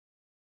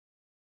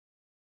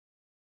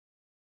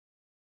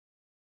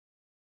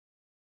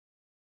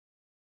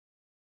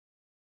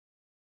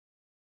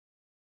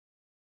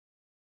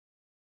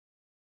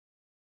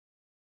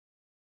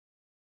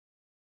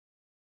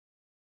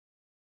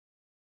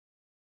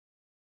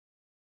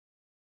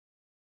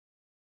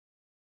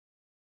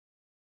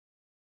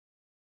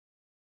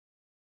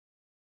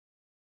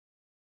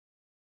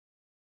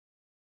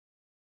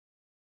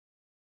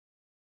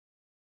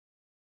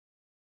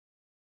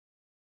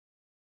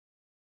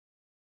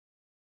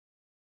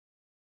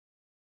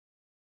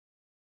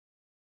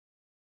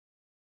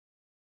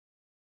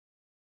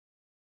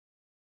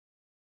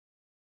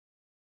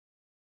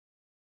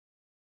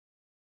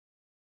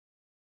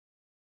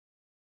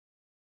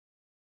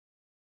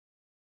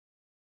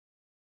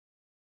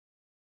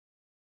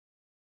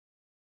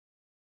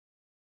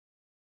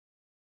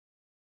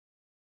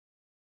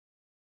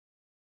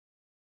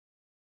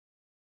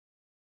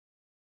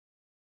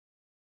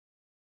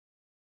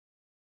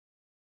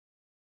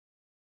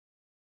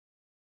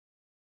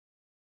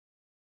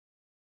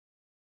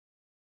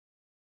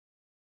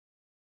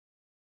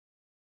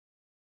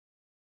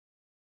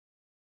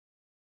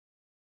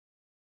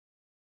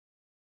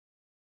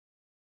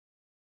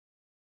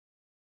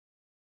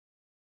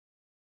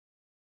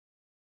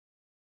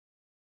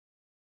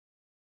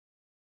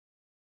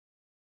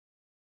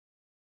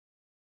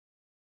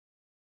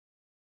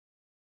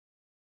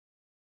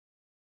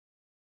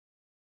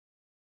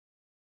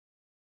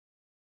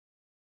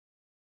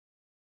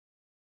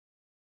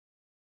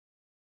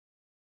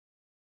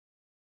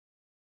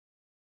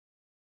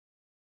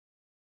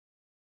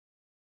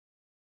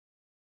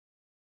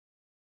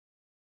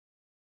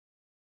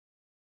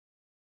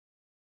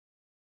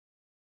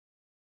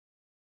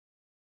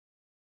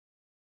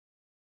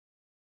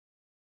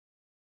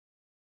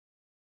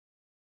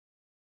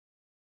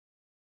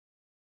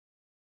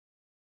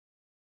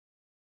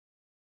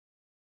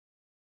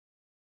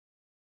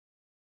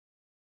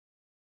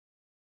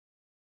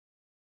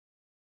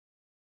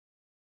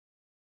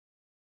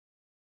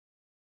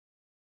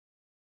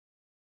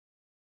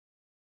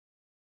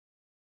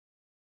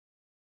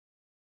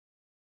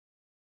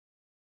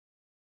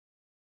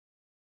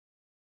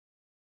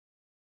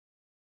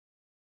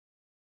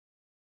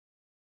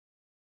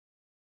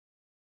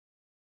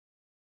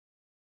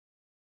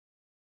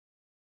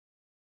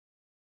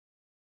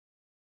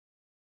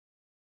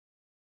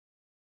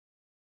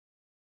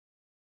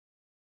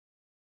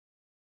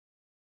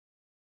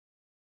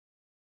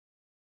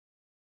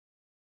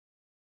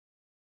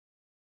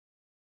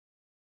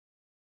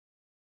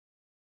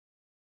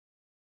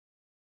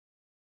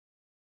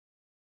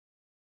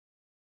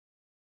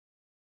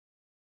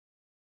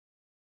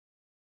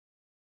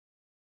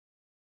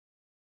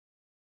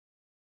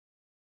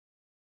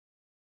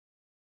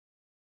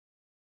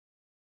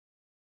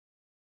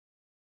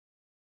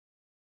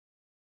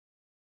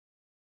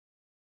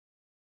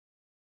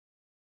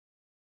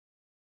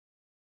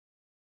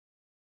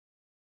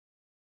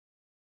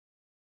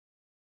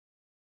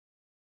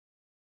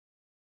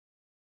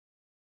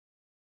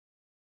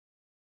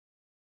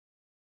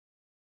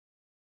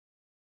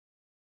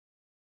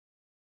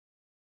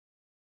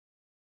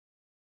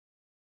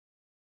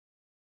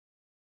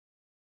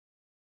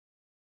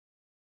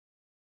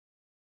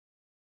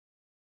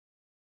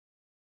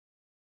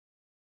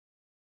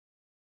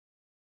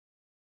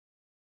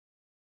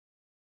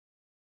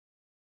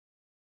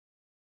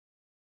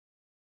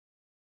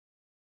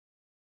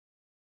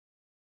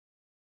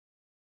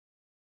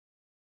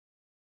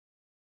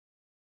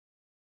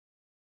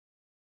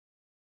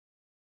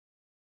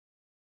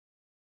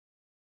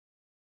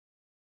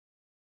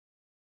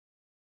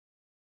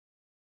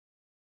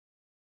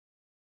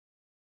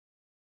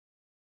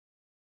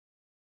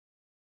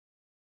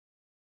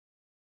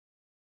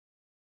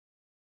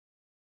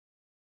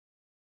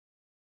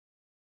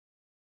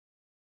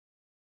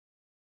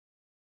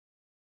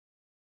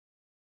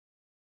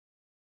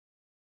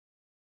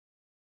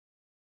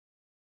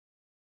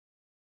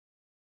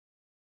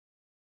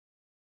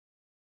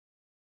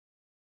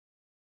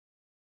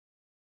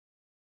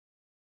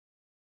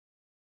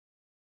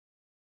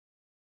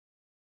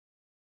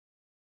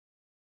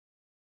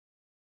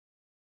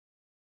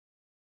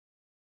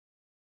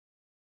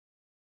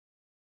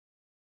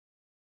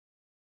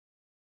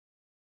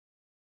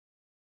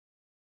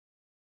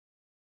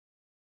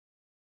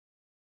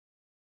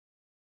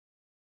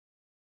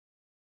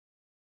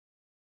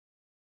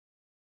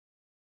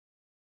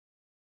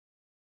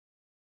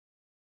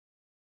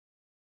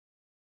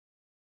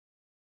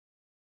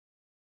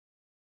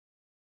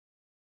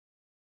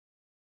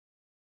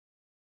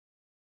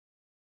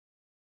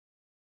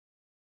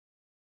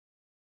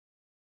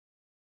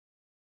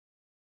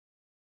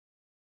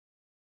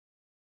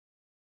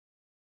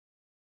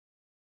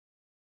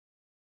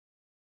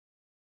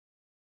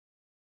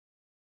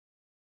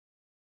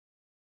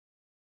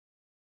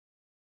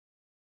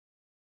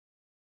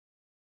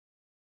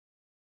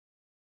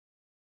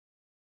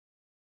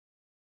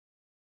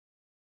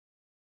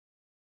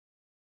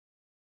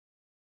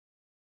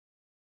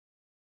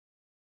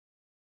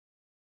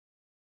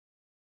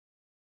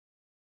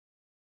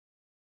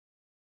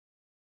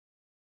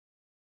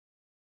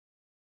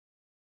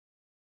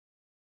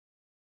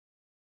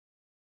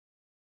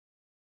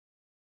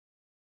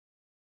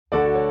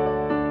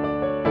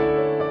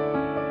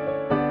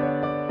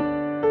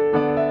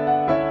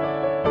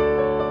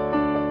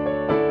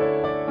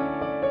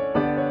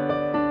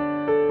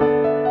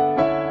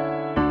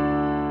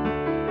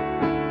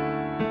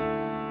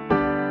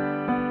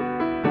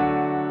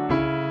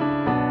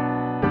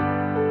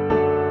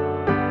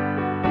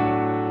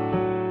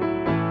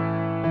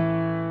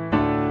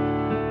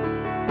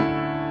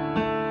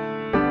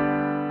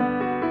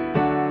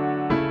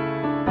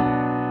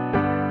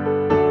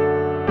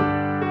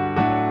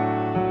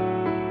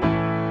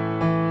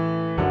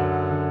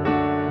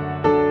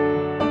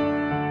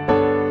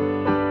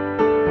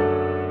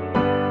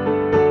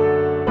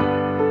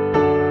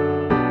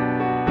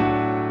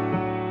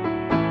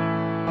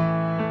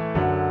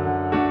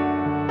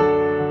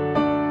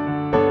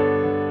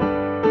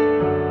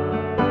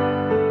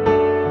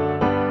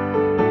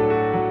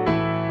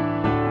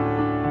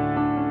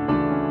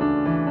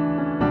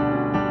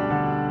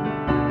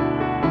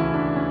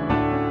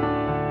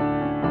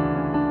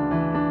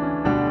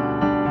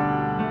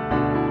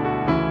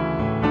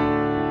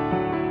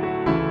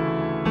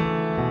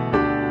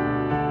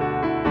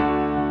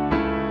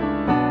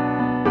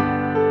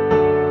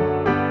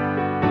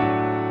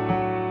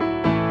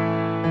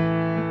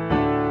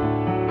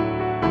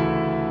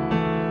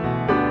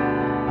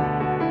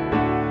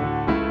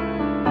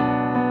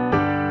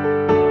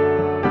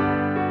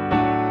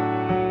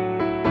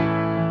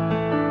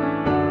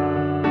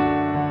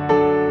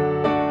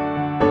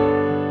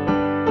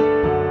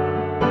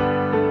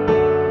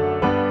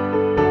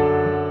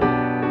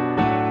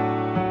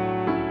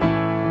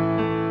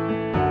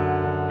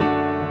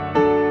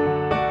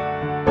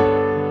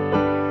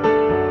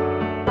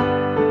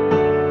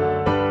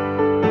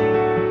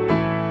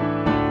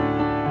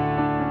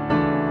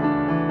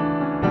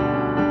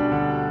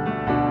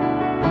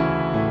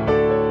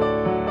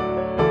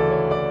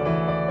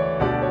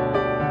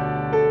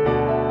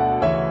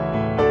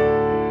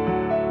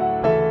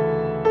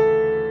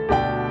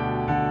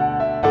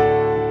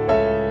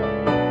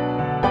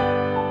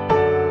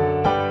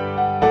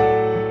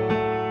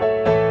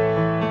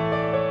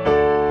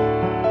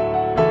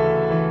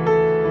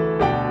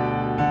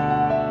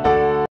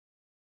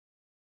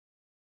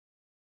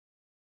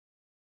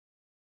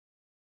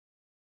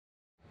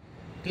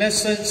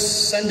Blessed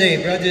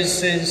Sunday,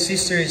 brothers and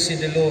sisters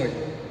in the Lord.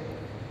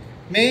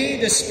 May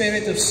the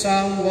spirit of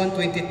Psalm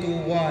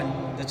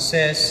 122:1 that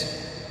says,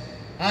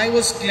 I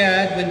was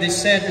glad when they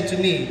said unto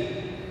me,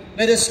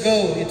 let us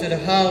go into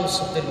the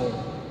house of the Lord,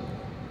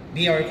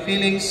 be our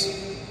feelings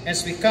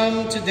as we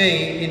come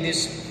today in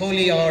this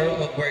holy hour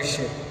of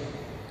worship.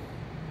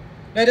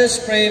 Let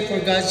us pray for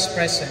God's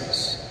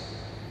presence.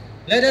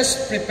 Let us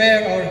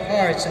prepare our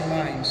hearts and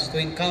minds to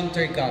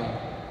encounter God.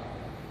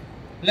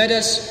 Let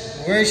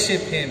us worship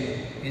Him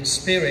in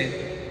spirit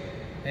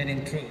and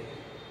in truth.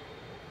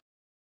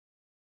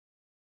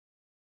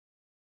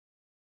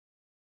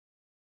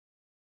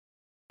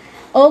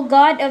 O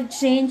God of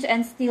change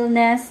and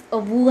stillness,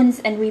 of wounds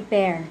and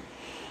repair,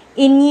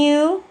 in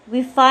you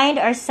we find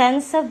our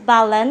sense of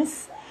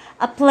balance,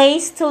 a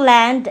place to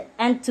land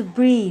and to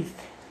breathe.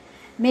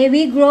 May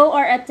we grow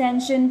our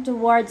attention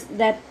towards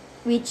that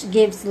which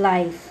gives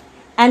life,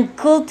 and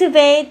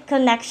cultivate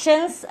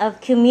connections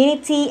of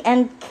community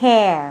and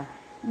care.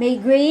 May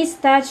grace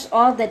touch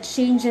all that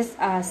changes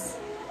us,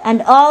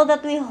 and all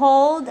that we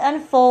hold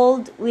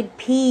unfold with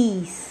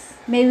peace.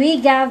 May we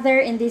gather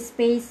in this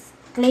space,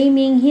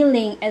 claiming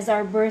healing as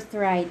our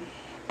birthright,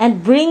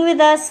 and bring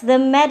with us the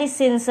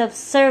medicines of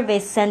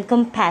service and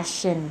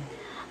compassion.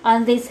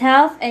 On this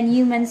Health and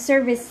Human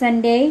Service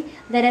Sunday,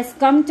 let us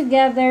come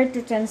together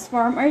to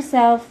transform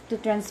ourselves, to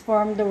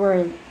transform the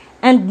world,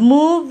 and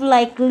move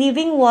like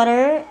living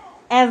water,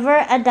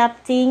 ever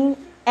adapting,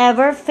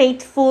 ever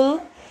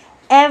faithful,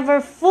 ever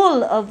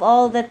full of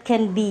all that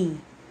can be.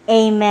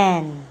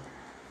 Amen.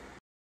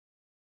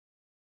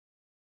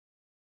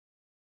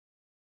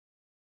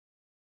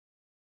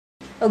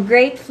 A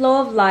great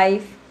flow of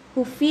life,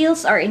 who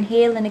feels our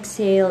inhale and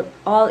exhale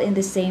all in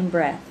the same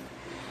breath.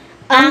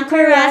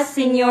 Anchor us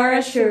in your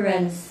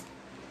assurance.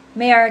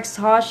 May our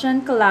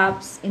exhaustion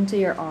collapse into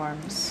your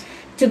arms.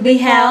 To be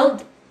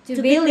held,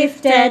 to be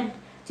lifted,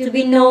 to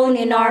be known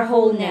in our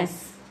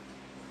wholeness.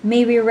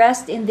 May we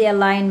rest in the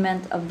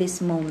alignment of this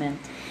moment,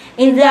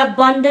 in the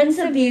abundance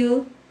of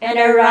you and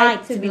our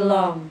right to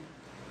belong.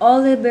 O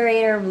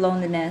liberator of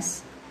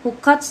loneliness, who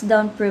cuts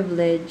down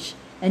privilege,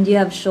 and you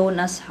have shown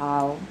us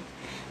how.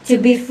 To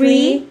be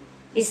free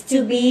is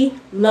to be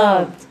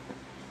loved,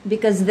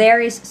 because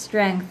there is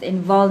strength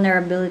in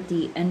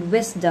vulnerability and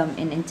wisdom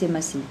in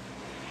intimacy.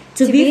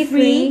 To be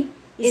free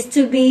is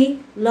to be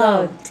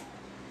loved.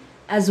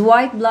 As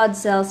white blood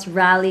cells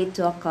rally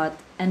to a cut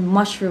and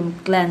mushroom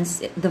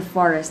cleanse the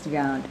forest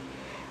ground.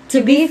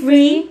 To be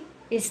free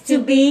is to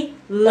be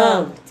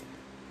loved.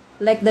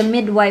 Like the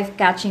midwife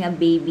catching a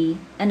baby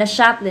and a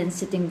chaplain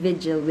sitting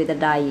vigil with the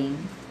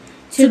dying.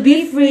 To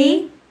be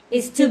free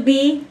is to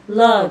be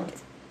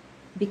loved.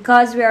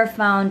 Because we are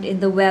found in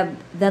the web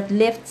that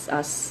lifts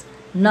us,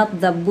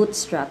 not the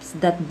bootstraps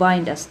that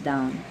bind us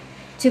down.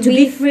 To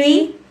be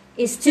free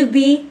is to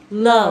be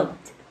loved.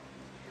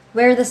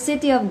 Where the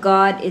city of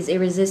God is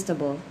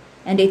irresistible,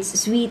 and its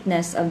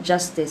sweetness of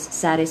justice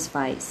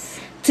satisfies.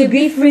 To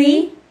be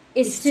free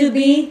is to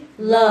be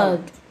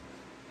loved.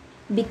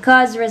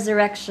 Because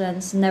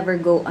resurrections never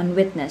go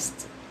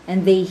unwitnessed,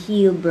 and they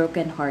heal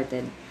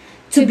brokenhearted.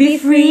 To be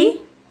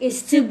free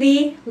is to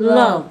be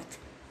loved.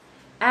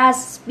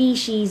 As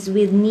species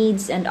with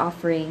needs and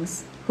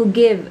offerings, who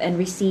give and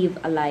receive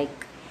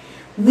alike.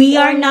 We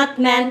are not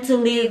meant to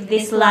live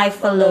this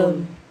life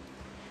alone.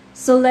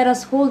 So let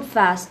us hold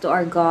fast to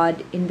our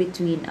God in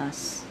between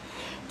us.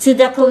 To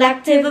the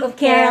collective of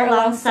care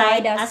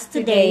alongside us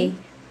today.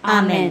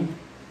 Amen.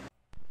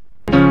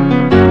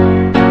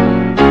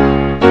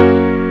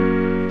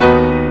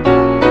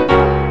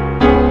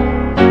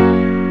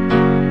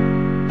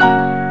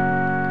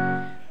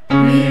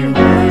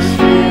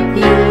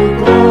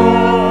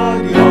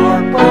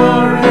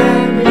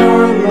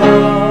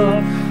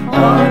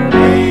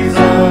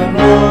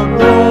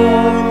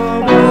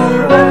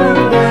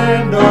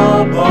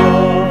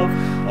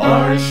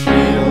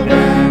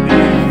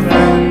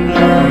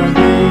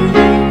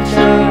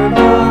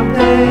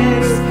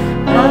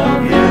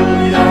 Of you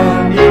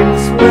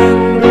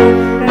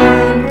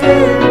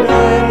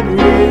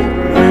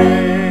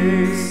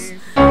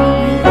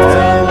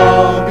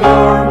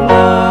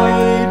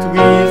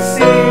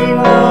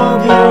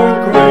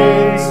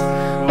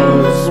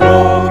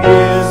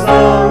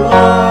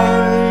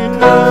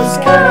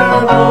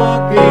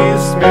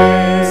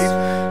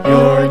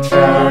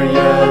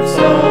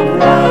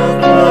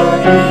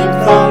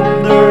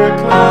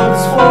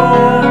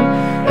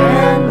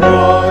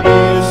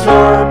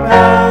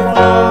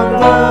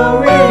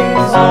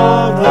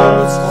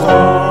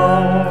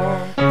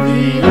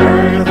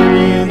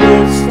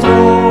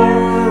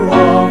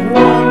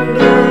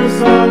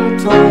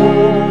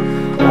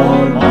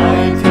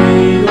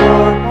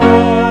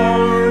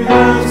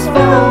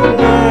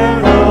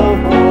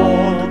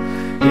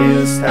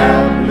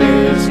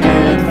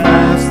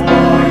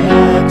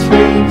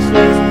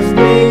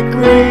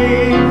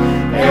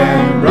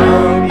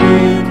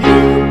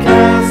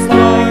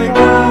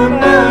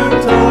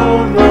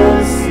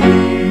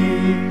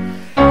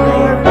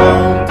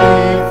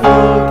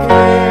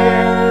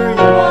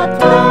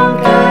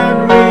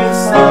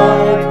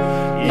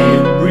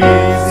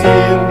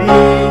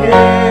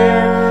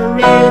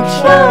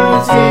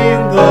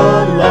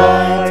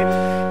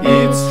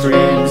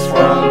Streams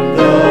from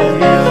the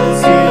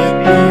hills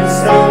it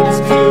descends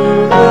to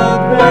the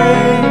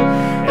plain,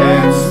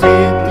 and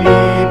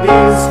sweetly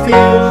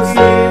distills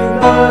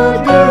in the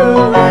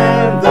dew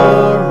and the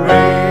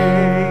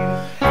rain.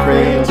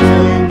 Frail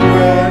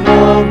children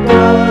of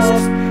dust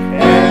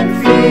and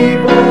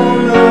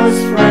feebleness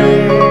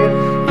frail,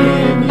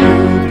 in you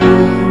do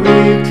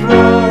we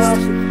trust,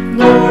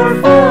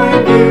 nor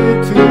find you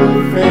to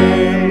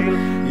fail.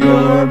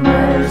 Your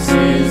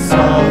mercies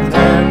of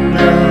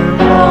tender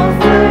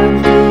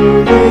offered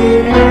to the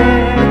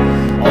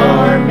end,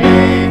 our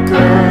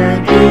Maker,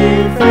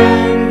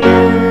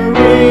 Defender,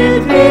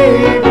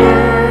 Redeemer,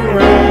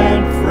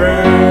 and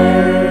Friend.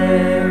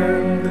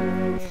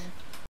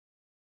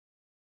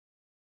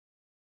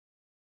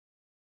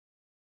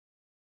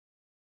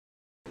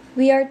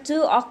 We are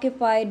too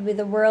occupied with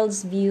the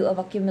world's view of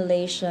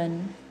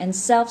accumulation and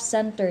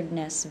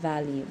self-centeredness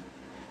value.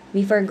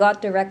 We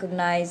forgot to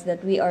recognize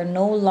that we are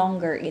no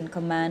longer in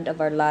command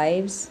of our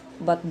lives,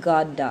 but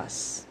God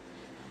does.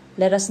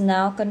 Let us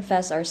now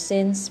confess our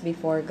sins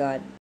before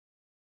God.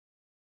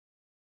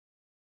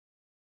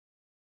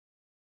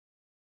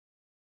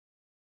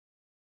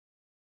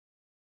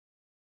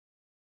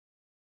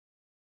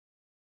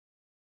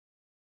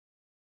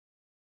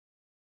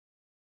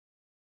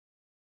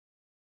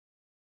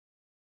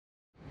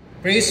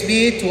 Praise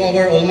be to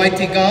our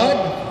Almighty God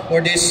for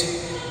this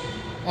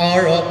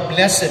hour of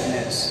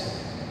blessedness.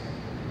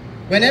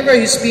 Whenever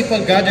His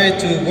people gather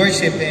to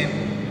worship Him,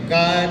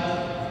 God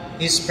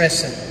is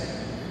present.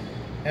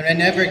 And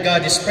whenever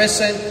God is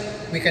present,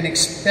 we can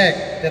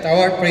expect that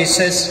our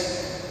praises,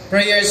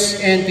 prayers,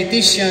 and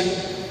petition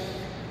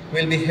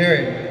will be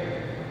heard.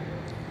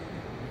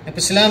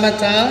 Nagpasalamat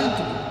ta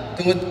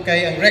tungod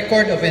kay ang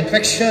record of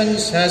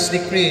infections has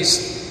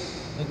decreased.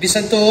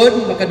 Bisan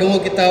tuod,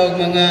 makadungog kita og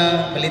mga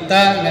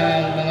balita nga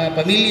ang mga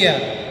pamilya,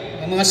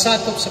 ang mga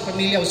sakop sa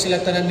pamilya o sila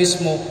tanan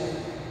mismo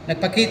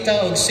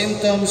nagpakita og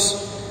symptoms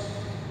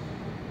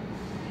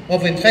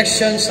of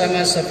infection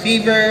sama sa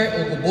fever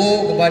o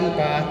ubo, uban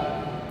pa.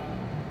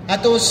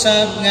 Ato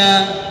usab nga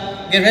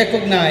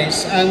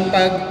i-recognize ang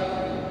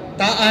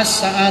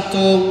pagtaas sa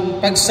atong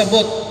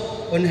pagsabot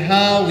on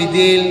how we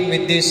deal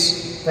with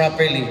this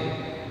properly.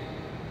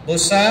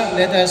 Busa,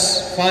 let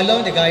us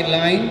follow the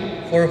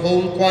guideline for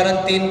home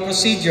quarantine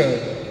procedure.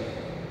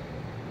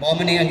 Mao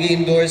man ang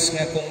gi-endorse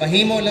nga kung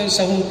mahimo lang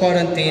sa home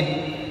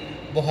quarantine,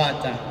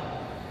 buhata.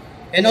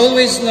 And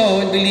always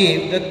know and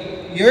believe that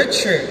your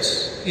church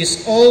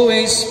is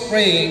always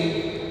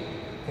praying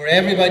for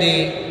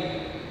everybody,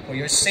 for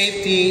your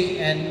safety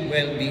and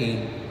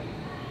well-being.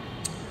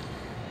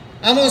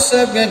 Amo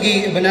sab nga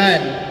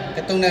giibanan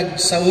katong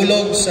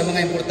nagsaulog sa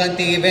mga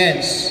importanteng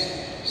events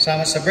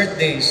sama sa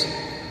birthdays,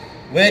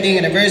 wedding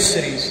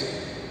anniversaries,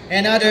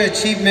 and other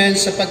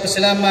achievements sa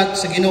pagpasalamat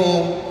sa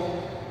Ginoo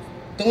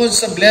tungod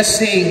sa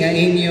blessing nga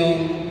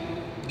inyong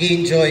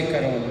gi-enjoy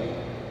karon.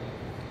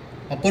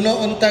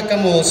 Mapuno unta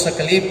kamo sa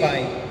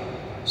kalipay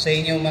sa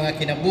inyong mga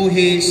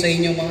kinabuhi, sa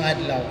inyong mga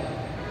adlaw.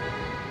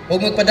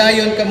 Huwag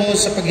magpadayon kamo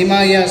sa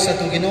paghimaya sa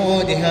atong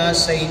Ginoo diha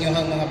sa inyong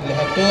mga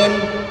buluhaton,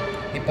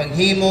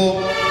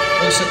 ipanghimo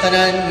o sa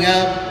tanan nga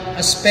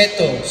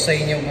aspeto sa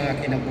inyong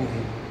mga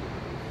kinabuhi.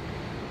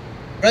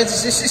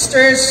 Brothers and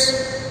sisters,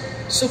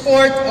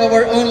 support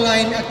our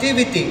online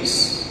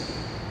activities.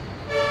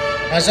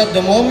 As of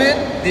the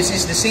moment, this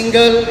is the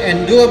single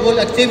and doable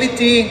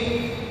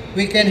activity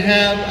we can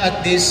have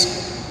at this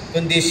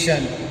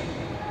condition.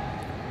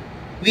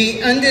 We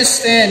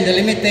understand the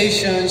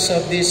limitations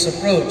of this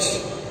approach,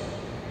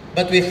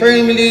 but we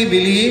firmly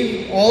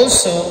believe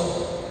also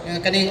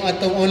na kaning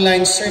atong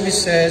online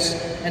services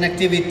and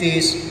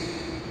activities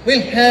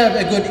will have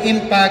a good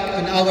impact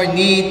on our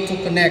need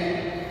to connect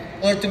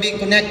or to be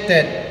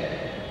connected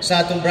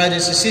sa atong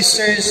brothers and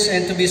sisters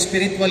and to be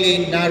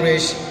spiritually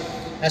nourished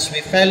as we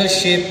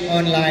fellowship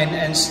online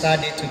and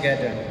study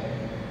together.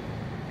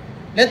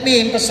 Let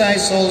me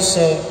emphasize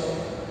also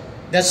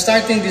that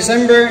starting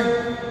December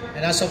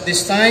and as of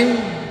this time,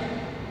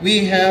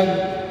 we have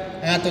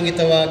ang atong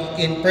gitawag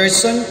in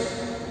person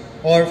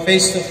or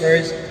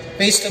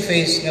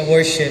face-to-face na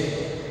worship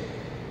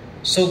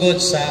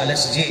sugod sa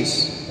alas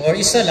 10 or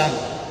isa lang,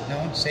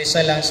 no? Sa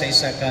isa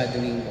ka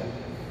Domingo.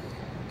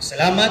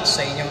 Salamat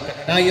sa inyong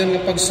kanunayon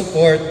ng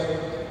pag-support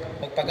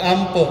o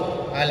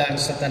pag-ampo alang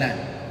sa tanan.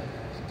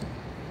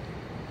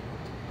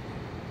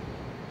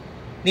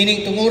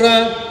 Nining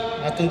tungura,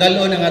 atong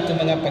dalon ang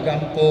atong mga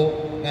pag-ampo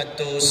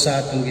ngadto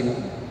sa atong Ginoo.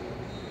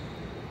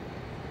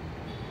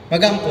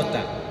 Mag-ampo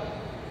ta.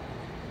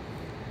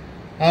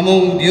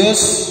 Among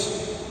Dios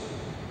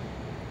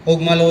ug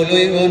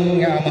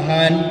maluluyon nga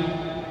Amahan,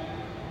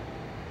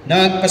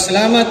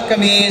 nagpasalamat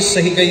kami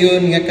sa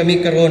higayon nga kami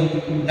karon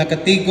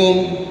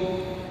nakatigom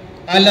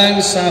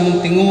alang sa among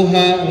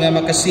tinguha nga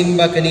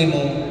makasimba kanimo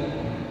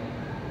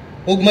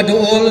ug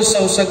maduol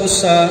sa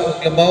usag-usa ug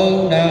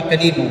labaw na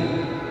kanimo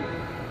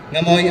nga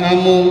mao'y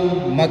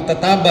among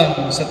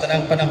magtatabang sa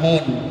tanang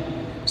panahon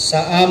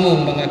sa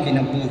among mga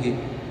kinabuhi.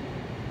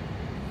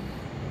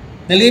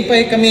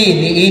 Nalipay kami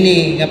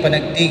niini nga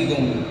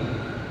panagtigom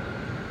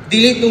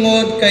Dili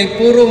tungod kay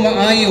puro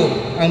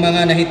maayo ang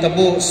mga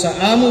nahitabo sa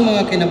among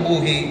mga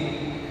kinabuhi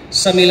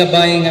sa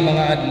milabay nga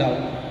mga adlaw.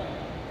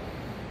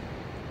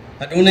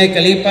 Adunay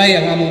kalipay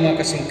ang among mga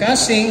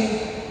kasing-kasing,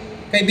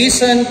 kay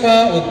bisan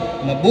pa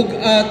og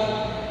mabugat,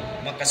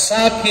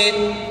 makasakit,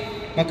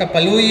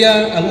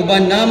 makapaluya ang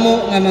uban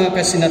namo nga mga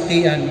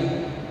kasinatian.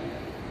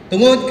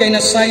 Tungod kay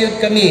nasayod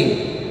kami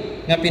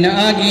nga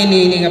pinaagi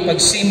niini nga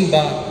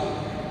pagsimba,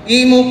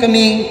 imo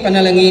kaming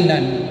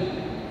panalanginan.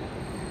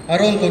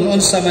 Aron kung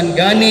unsa man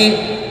gani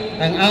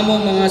ang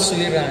among mga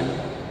suliran,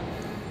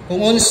 kung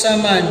unsa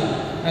man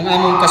ang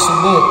among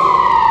kasubot,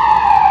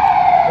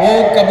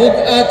 o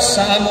kabugat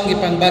sa among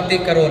ipangbati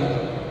karon,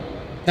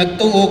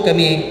 nagtuo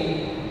kami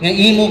nga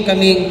imo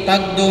kaming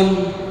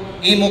tagdon,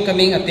 imo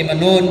kaming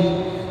atimanon,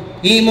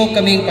 imo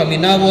kaming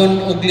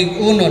paminawon ug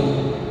lig-unon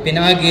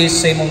pinaagi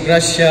sa imong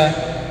grasya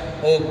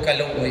o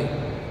kaluoy.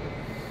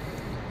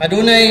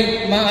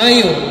 Adunay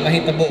maayo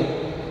mahitabo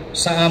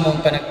sa among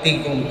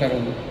panagtigom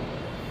karon.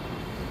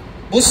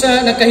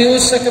 Busa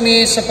nakahiusa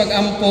kami sa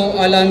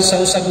pag-ampo alang sa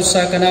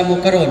usag-usa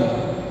kanamo karon.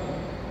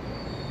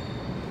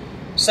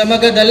 Sa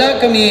magadala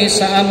kami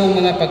sa among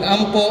mga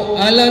pag-ampo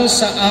alang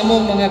sa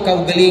among mga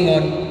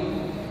kaugalingon,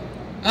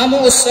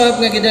 amo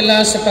usab nga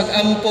gidala sa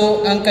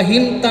pag-ampo ang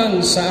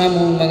kahimtang sa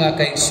among mga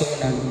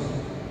kaigsunan.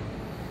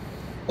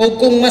 O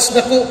kung mas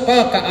dako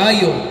pa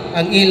kaayo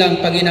ang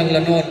ilang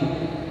panginahanglanon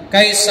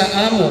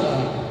kaysa amo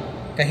ang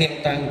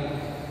kahimtang,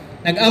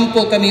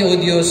 nag-ampo kami o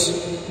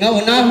Dios nga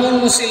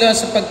unahon mo sila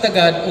sa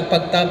pagtagad o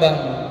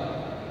pagtabang.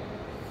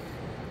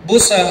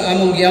 Busa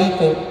among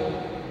giampo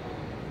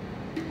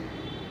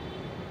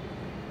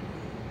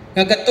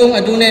nga katong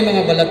adunay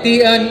mga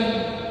balatian,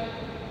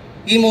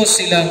 imo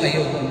silang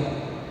ayohon.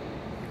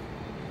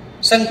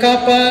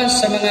 Sangkapa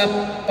sa mga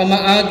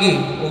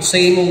pamaagi o sa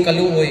imong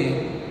kaluoy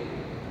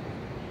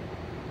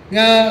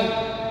nga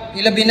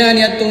ilabi na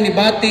niadtong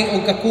nibati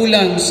o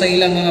kakulang sa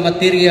ilang mga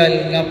material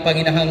nga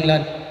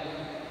panginahanglan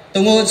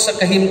tungod sa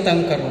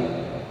kahimtang karon.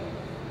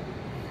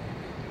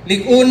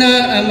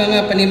 Liguna ang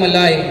mga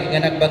panimalay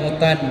nga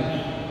nagbangutan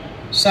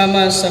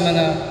sama sa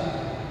mga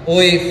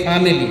OY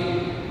family.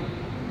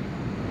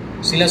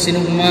 Sila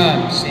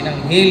sinugma,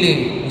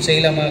 sinanghili o sa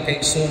ilang mga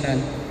kaigsunan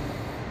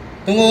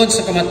tungod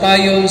sa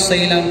kamatayon sa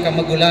ilang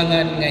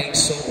kamagulangan nga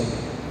igsuon.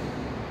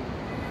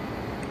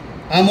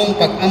 Among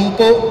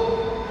pag-ampo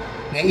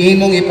nga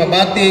imong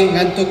ipabati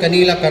ngadto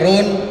kanila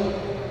karon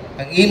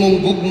ang imong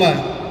gugma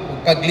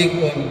o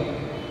paglig-on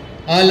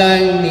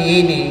alang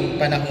niini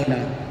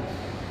panahona.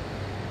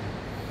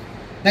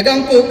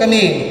 Nag-ampo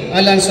kami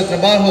alang sa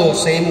trabaho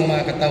sa imong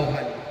mga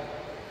katawhan.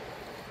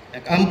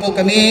 Nag-ampo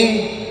kami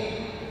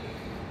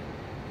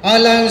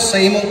alang sa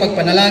imong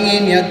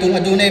pagpanalangin niadtong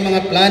adunay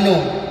mga plano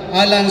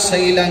alang sa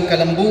ilang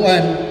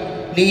kalambuan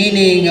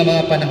niini nga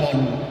mga panahon.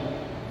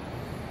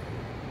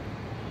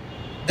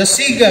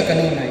 Dasiga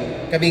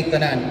kanunay kaming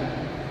tanan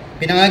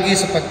pinaagi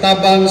sa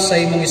pagtabang sa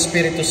imong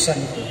Espiritu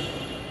Santo.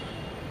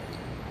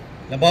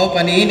 Labaw pa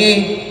niini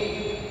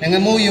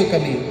nangamuyo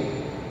kami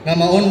nga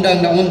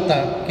maundang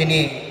naunta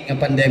kini nga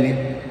pandemic.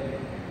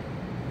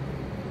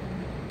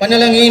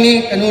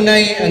 Panalangini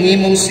kanunay ang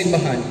imong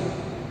simbahan,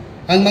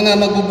 ang mga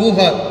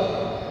magbubuhat,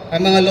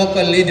 ang mga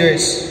local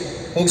leaders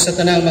ug sa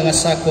tanang mga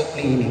sakop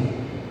niini.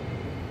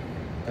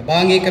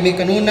 Tabangi kami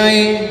kanunay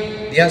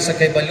diha sa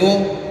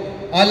kaybalo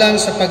alang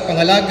sa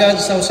pagpangalagad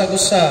sa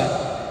usag-usa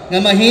nga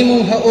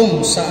mahimong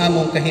haom sa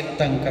among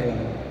kahimtang karon.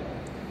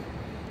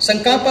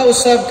 Sangkapa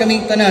usab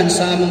kaming tanan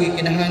sa among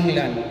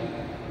ikinahanglan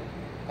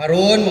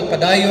aron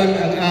magpadayon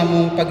ang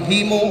among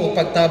paghimo o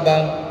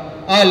pagtabang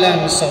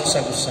alang sa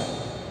usag-usa.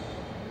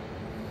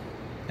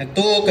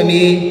 Nagtuo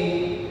kami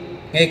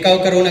nga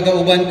ikaw karon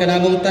nagauban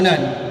kanamong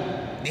tanan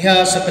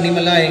diha sa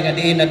panimalay nga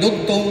diin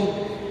nadugtong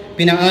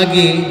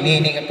pinaagi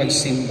niini nga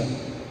pagsimba.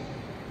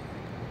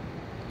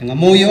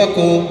 Nangamuyo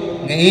ako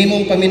nga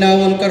imong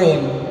paminawon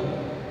karon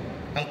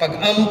ang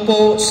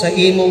pag-ampo sa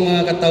imong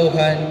mga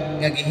katawhan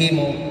nga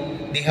gihimo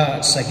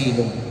diha sa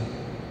hilom.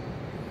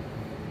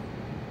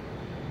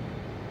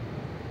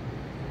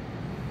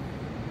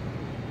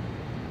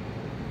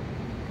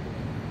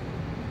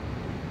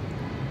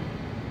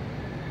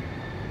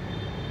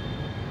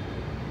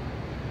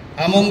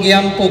 Among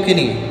giampo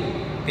kini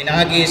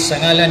pinaagi sa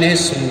ngalan ni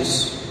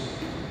Jesus.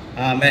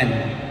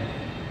 Amen.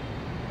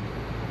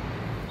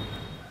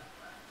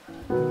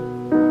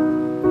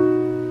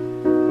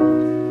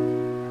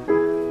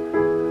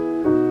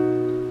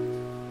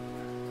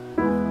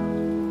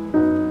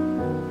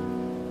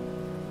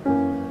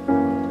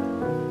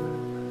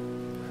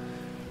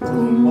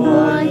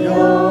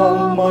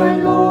 Kumbaya, my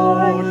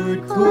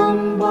Lord,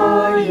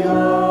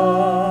 kumbaya.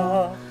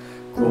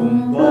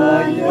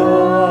 Kumbaya,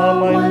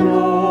 my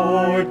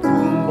Lord,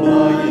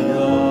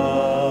 kumbaya.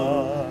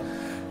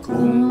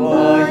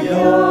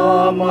 Kumbaya,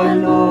 my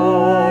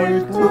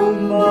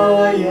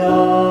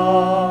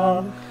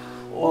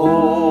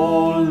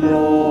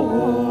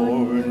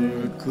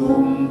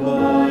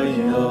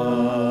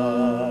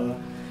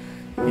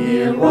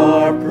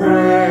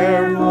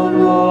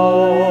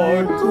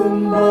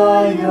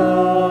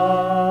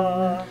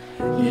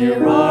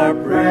our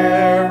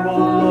prayer, O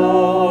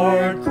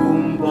Lord,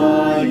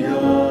 kumbaya.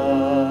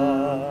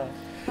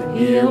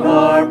 Hear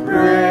our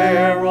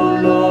prayer, O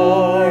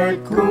Lord,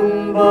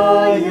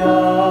 kumbaya.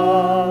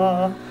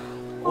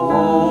 O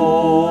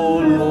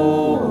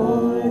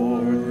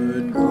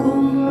Lord,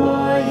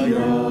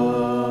 kumbaya.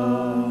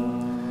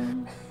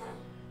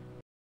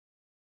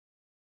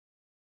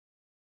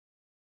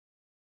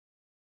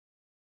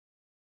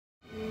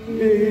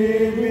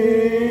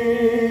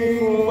 Living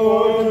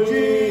for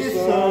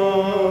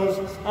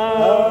Jesus,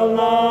 our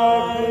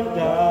life.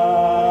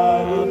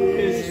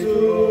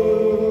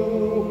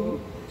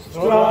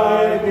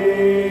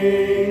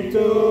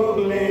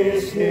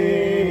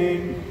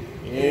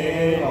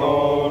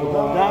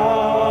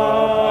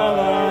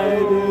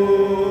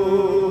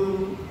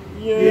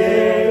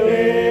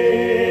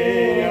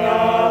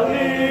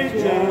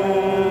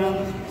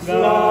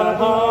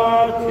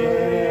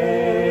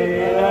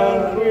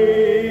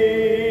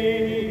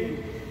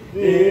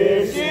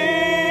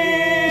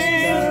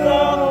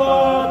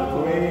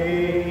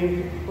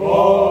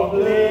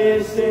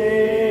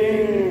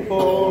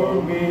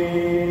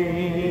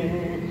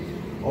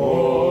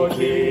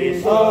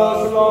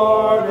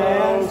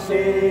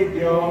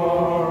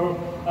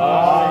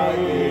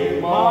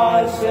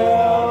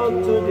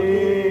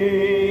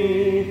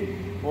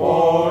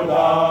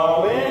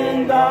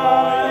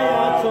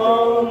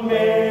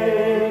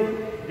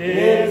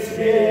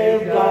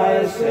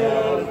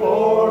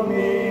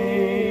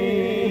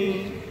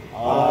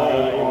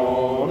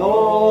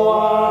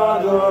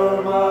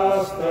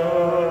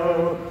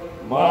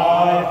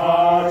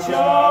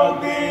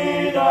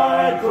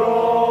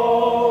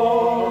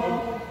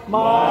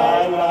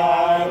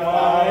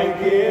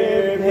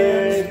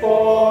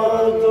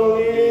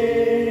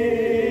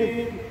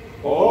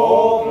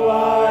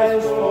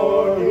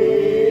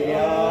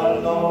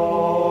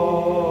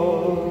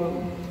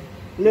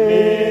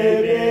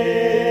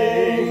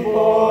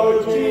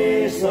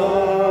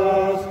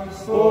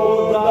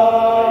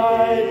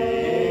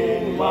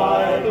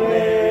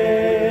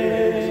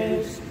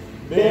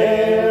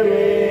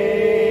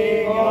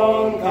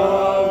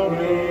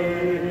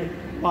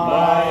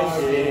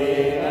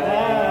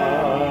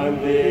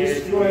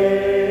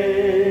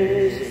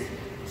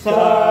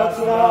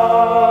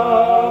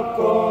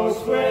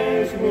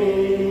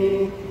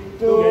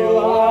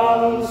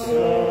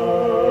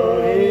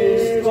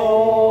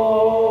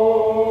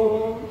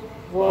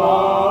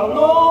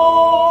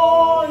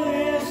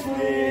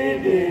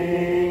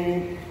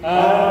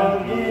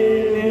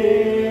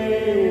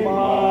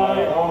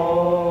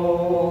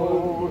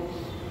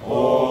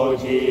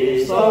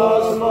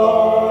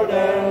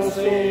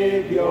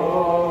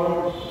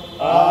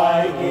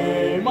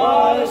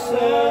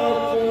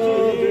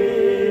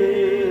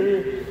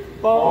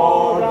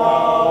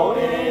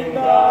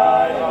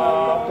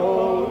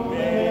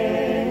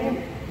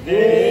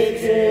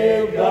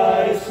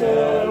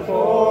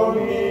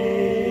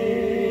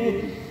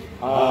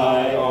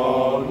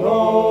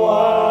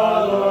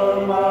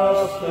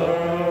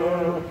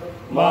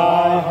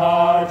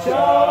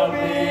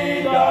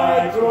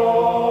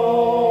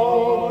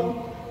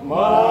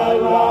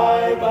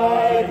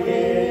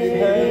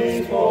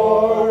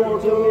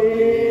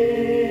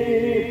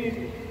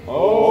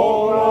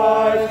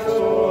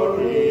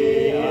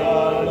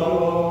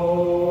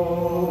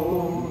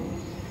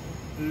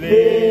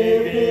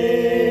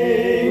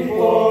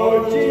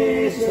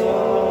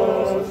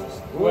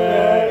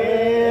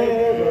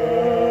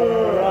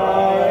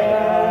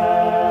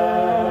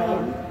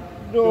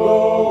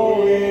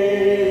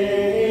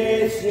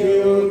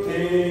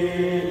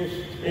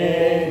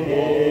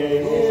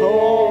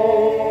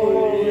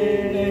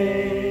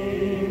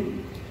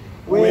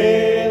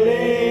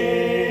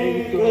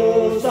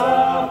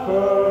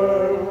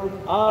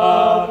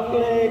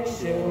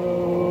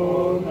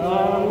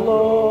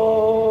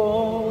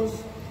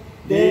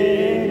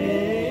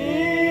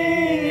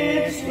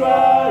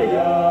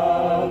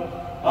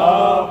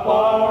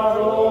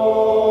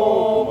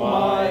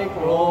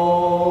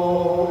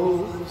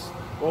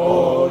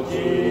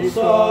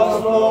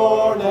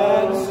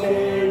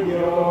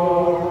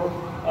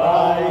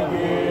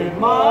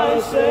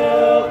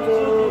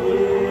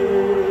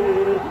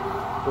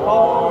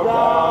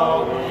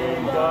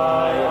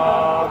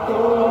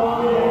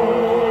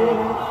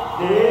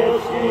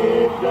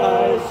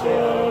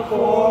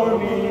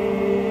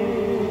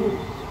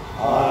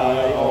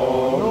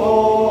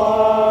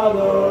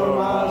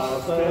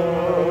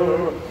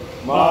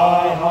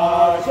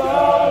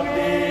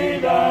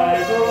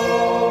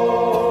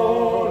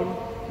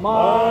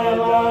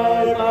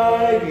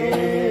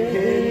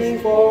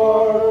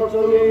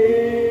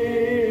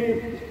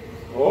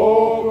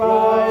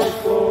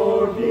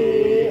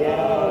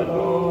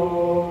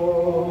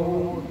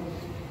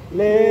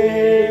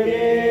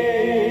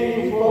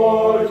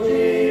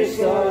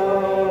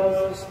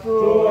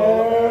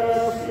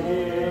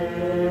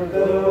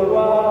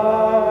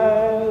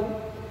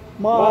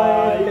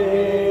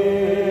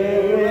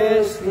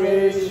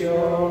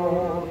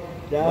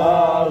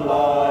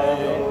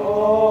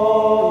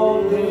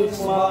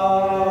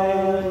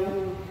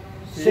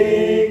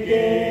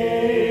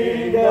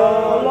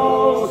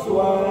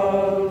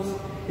 ones,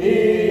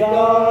 He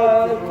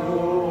got the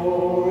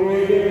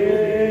glory,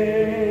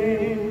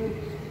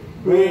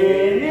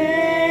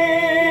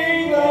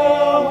 bringing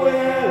the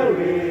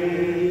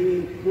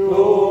weary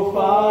to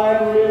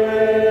find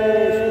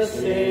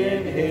rest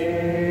in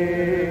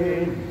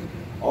Him.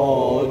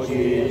 Oh,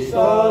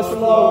 Jesus,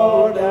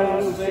 Lord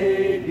and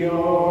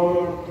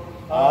Savior,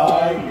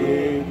 I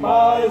give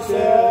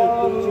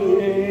myself to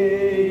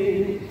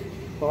Thee,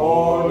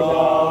 for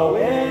Thou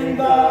in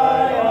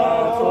Thy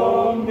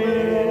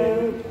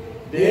atonement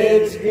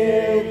didst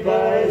give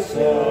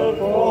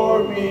Thyself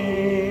for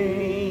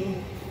me.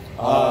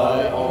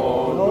 I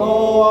own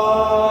no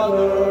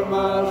other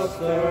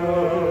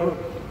master,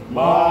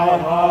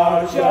 my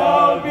heart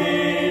shall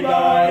be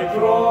Thy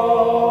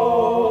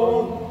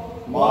throne,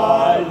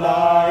 my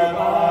life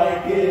I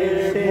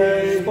give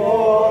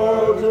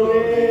henceforth to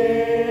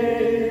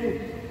Thee,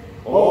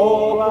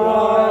 O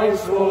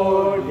Christ,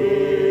 for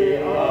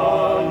Thee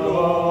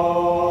alone.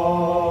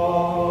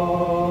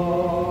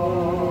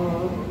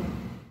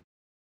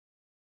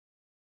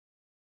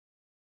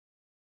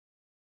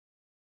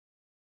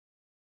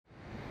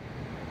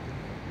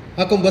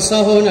 Akong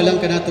basahon alang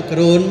kanato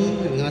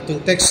karon ang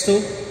atong teksto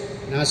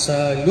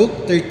nasa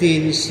Luke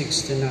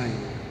 13:6-9.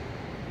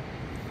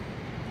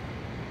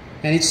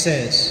 And it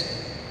says,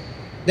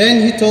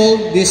 Then he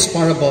told this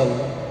parable.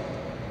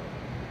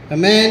 A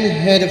man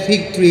had a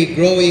fig tree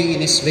growing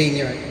in his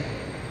vineyard,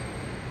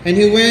 and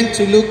he went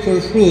to look for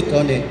fruit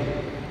on it,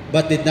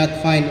 but did not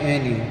find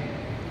any.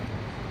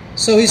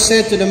 So he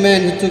said to the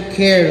man who took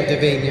care of the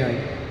vineyard,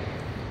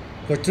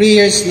 For 3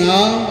 years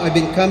now I've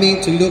been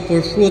coming to look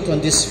for fruit on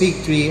this fig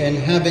tree and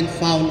haven't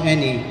found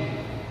any.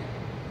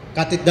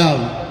 Cut it down.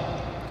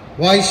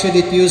 Why should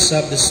it use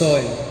up the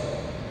soil?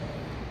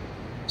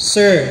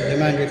 Sir, the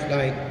man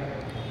replied,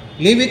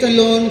 leave it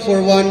alone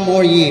for 1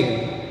 more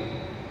year,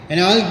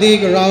 and I'll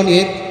dig around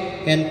it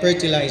and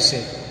fertilize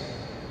it.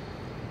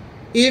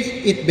 If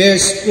it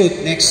bears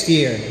fruit next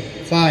year,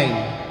 fine.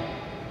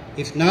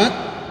 If not,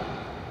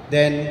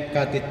 then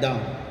cut it down.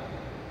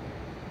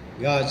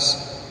 God's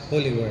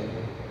holy word.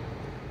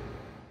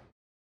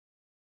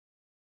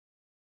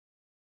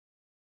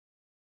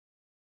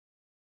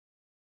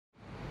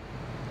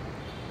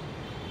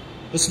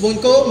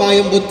 Usbon ko,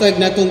 maayong buntag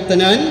natong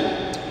tanan.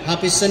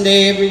 Happy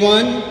Sunday,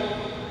 everyone.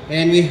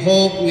 And we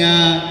hope nga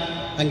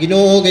ang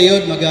Ginoo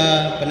gayud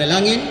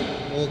magapanalangin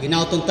o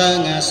ginauton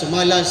ta nga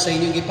sumala sa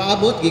inyong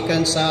ipaabot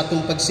gikan sa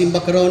atong pagsimba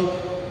karon,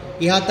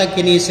 ihatag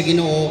kini sa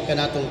Ginoo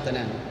kanatong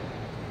tanan.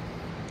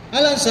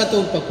 Alang sa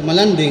atong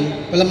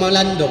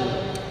pagmalandong,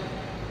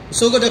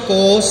 usugod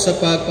ako sa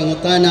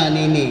pagpangutana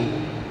nini.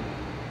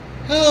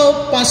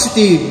 How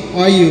positive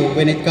are you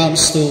when it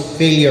comes to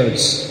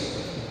failures?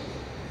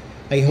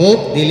 I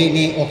hope dili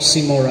ni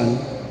oxymoron.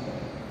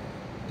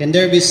 Can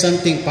there be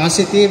something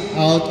positive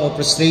out of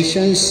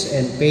frustrations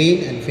and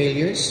pain and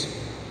failures?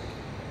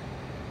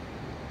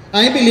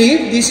 I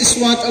believe this is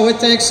what our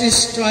text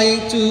is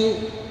trying to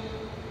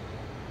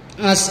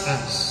ask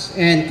us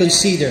and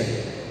consider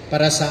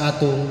para sa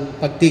atong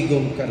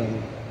pagtigom karon.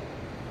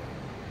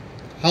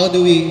 How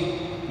do we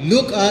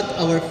look at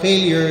our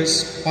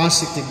failures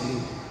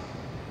positively?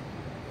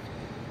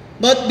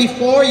 But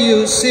before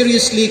you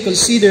seriously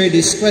consider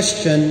this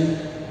question,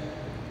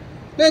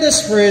 let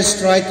us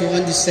first try to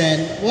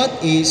understand what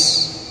is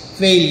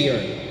failure.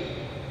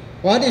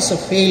 What is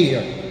a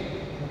failure?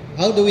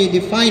 How do we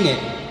define it?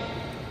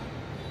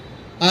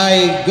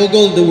 I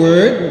googled the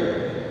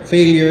word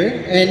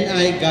failure and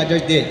I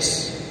gathered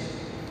this.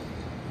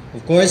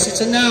 Of course, it's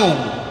a noun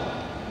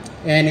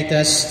and it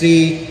has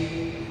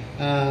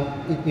 3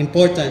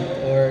 important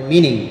or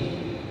meaning.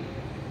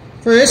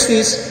 First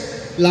is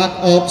lack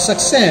of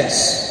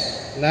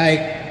success,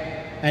 like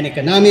an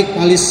economic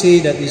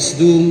policy that is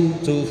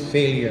doomed to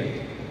failure.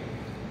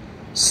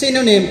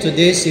 Synonym to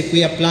this, if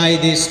we apply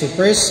this to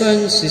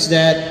persons, is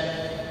that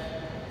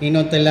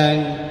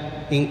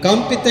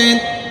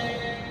incompetent,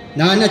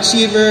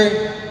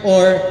 non-achiever,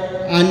 or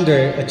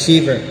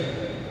underachiever.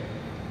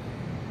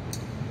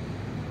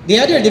 The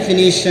other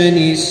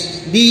definition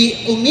is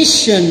the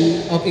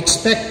omission of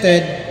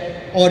expected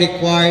or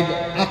required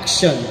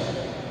action.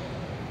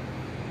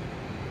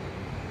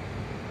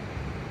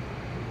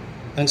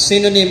 Ang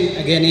synonym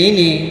again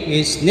ini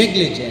is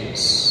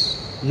negligence,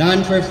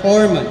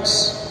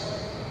 non-performance,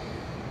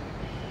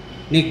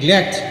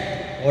 neglect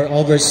or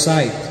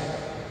oversight,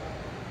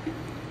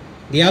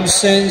 the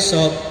absence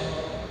of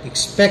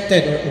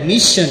expected or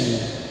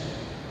omission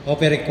of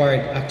a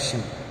required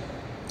action.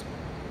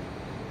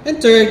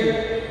 And third,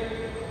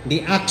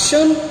 the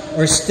action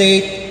or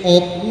state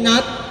of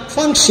not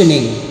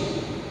functioning.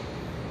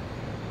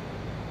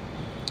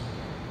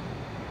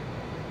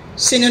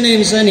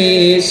 Synonyms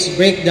ani is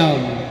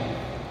breakdown,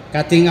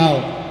 cutting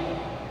out,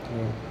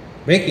 or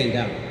breaking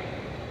down.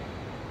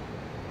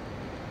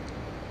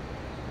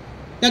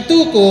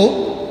 Nagtuko,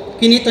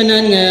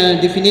 kinitanan nga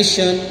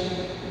definition,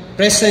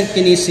 present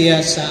kini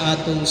siya sa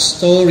atong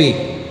story.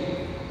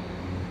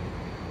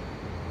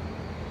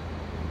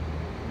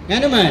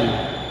 Nga naman,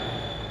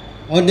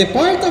 On the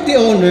part of the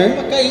owner,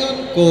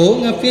 makaingon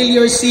ko nga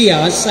failure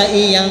siya sa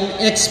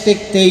iyang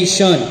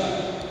expectation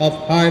of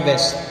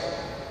harvest.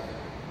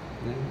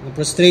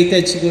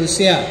 Frustrated siguro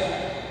siya.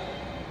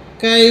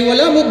 Kay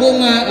wala mo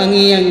bunga ang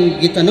iyang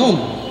gitanom.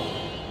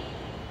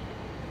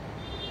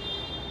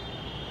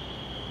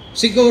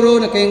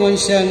 Siguro nakaingon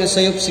siya nga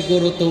sayop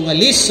siguro to nga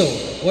liso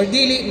or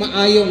dili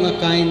maayo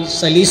nga kain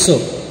sa liso.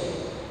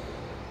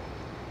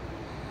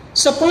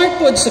 Sa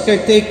part pod sa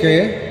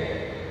caretaker,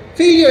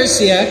 failure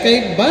siya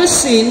kay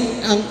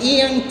basin ang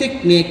iyang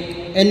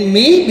technique and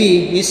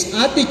maybe his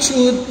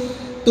attitude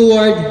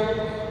toward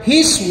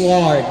his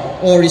ward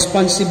or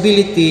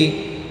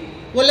responsibility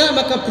wala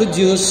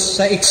makaproduce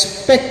sa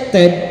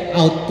expected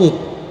output.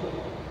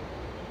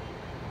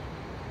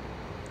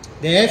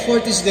 The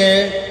effort is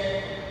there,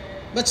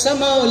 but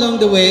somehow along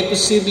the way,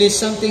 possibly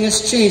something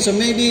has changed, or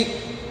maybe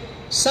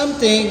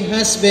something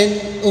has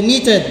been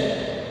omitted.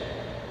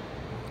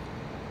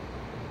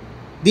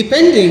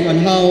 Depending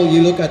on how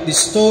you look at this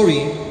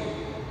story,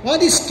 what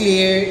is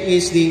clear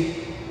is the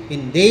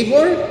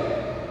endeavor,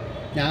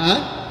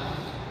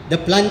 the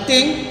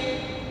planting,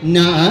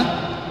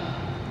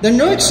 the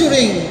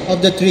nurturing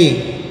of the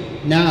tree,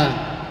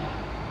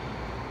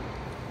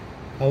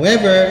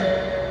 However,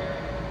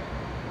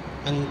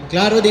 ang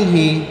klaro din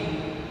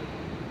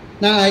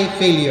na ay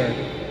failure,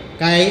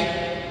 kay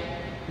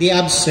the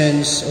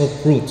absence of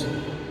fruit.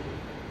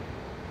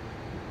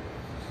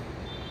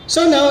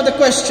 So now the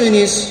question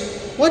is,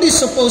 what is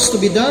supposed to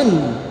be done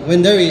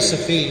when there is a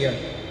failure?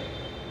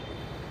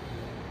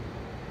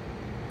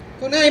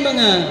 Kung ay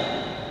mga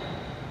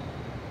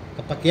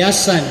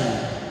kapakyasan,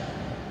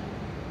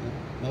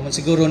 naman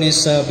siguro ni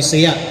sa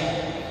Bisaya,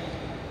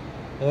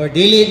 or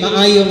dili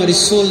maayo nga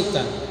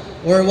resulta,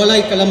 or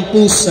walay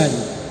kalampusan,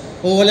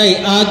 o walay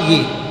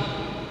agi,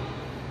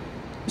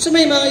 so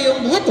may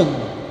maayong buhaton.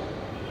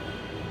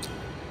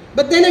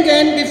 But then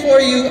again,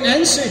 before you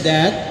answer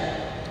that,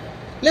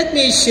 let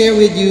me share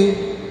with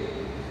you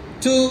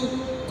two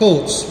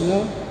quotes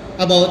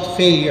about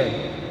failure.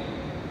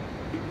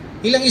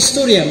 Ilang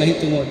istorya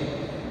mahitungod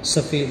sa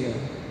failure.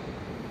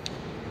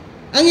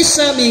 Ang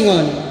isa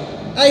mingon,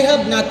 I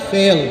have not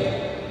failed.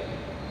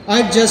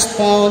 I've just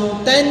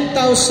found 10,000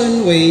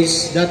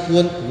 ways that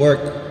won't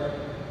work.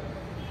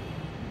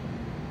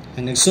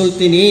 Ang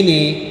nagsulti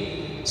niini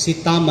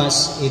si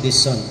Thomas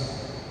Edison.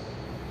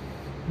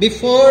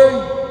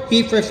 Before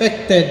he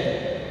perfected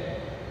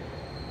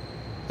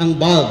ang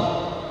bulb,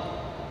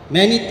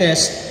 many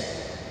tests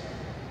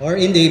or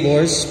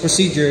endeavors,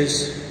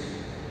 procedures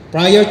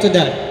prior to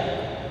that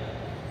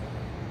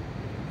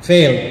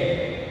failed.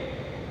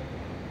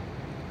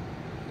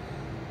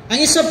 Ang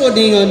isa po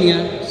dingon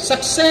niya,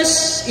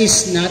 success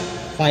is not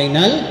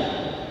final,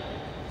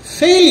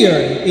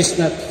 failure is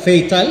not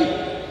fatal,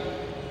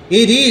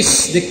 it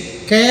is the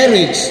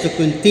courage to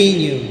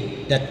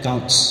continue that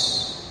counts.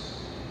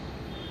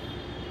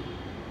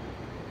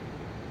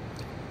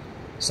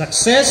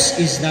 Success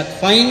is not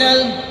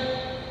final,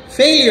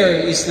 failure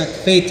is not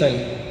fatal,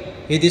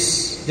 it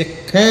is the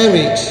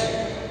courage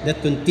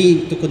that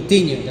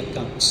continue that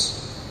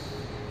counts.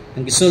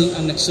 Ang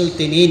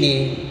nagsulti nini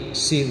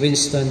si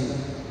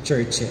Winston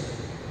Churchill.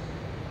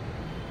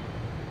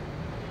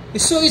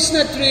 So it's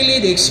not really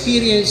the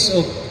experience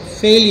of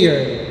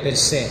failure per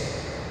se.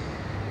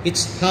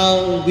 It's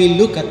how we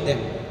look at them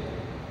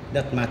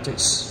that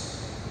matters.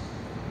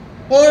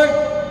 Or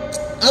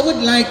I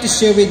would like to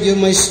share with you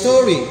my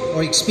story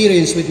or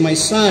experience with my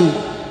son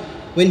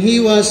when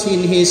he was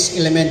in his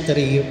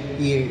elementary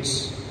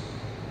years.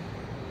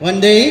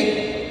 One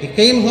day, he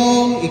came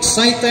home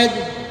excited,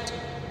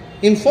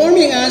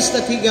 informing us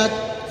that he got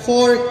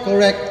 4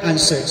 correct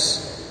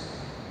answers.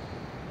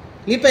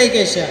 Lipay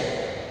kay siya.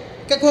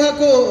 Kakuha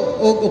ko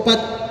og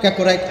 4 ka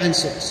correct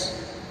answers.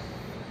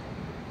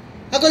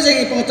 Ako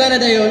sige, pangutana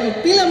dayon,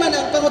 og pila man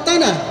ang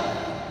pangutana?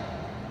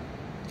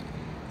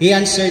 He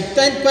answered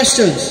 10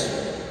 questions.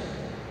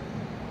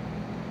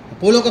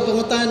 Pulo ka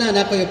pangutana,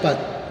 nakoy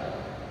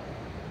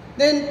 4.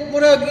 Then,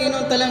 murag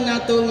inon talang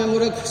nato nga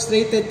murag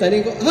frustrated tani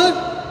ko, ha?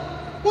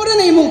 Mura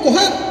na imong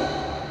kuha.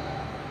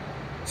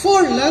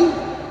 4 lang.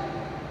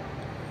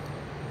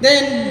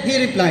 Then,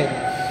 he replied,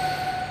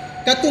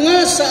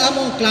 katunga sa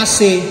among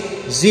klase,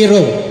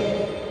 0.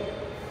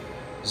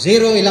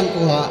 0 ilang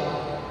kuha,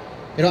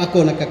 pero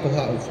ako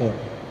nagkakuha og 4.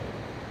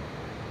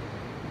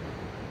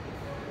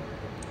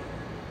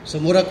 So,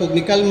 mura kog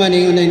mikalma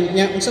ningon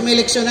niya, unsa may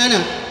leksyon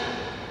ana?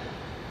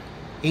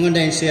 Ingon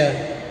din siya,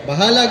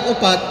 bahalag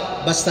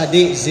 4, basta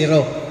di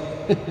 0.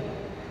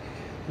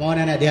 Mao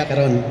na diha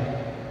karon.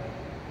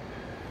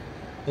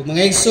 Ug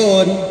mga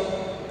igsoon,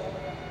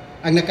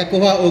 ang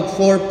nakakuha og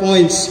 4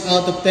 points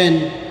out of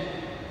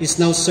 10 is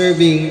now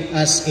serving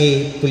as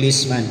a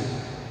policeman.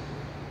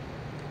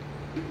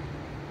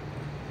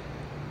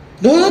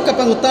 Duha ka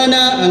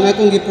pangutana ang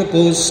akong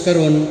gipropose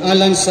karon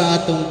alang sa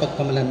atong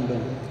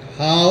pagpamalandong.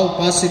 How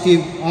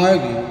positive are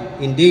we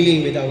in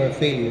dealing with our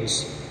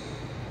failures?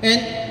 And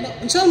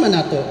unsa man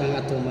nato ang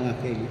atong mga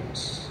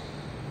failures?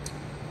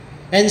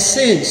 And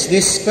since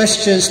these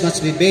questions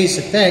must be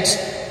based on text,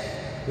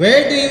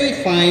 where do we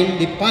find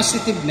the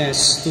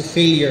positiveness to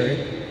failure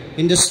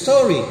in the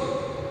story?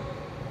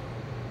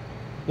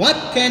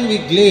 What can we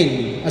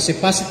glean as a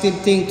positive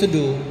thing to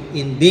do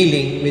in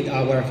dealing with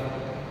our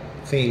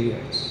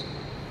failures?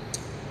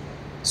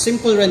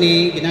 Simple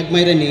rani,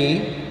 ginagmay rani,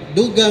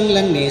 dugang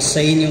lang ni sa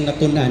inyong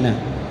natunana.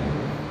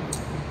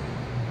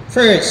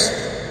 First,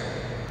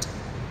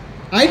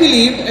 I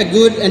believe a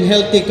good and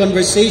healthy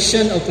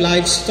conversation of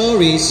life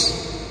stories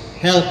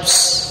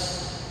helps.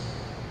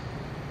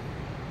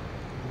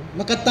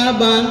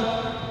 Makatabang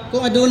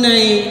kung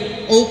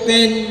adunay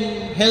open,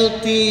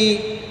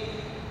 healthy,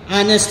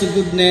 honest to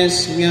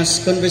goodness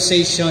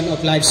conversation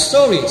of life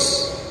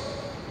stories.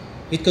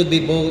 It could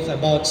be both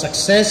about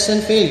success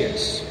and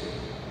failures.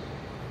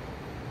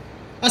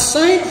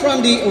 Aside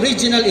from the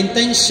original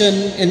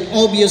intention and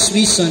obvious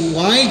reason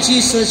why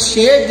Jesus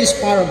shared this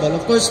parable,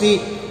 of course,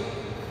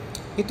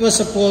 it was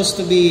supposed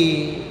to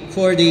be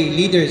for the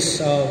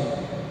leaders of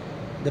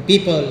the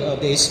people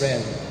of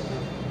Israel.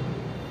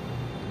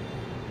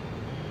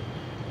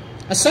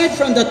 Aside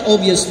from that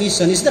obvious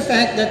reason is the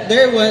fact that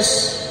there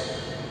was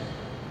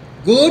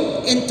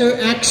good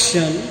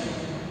interaction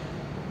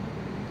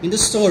in the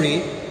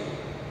story.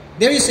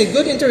 There is a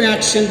good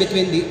interaction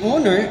between the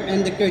owner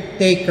and the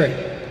caretaker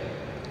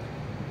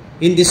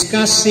in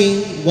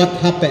discussing what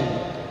happened.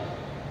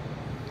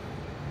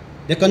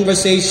 The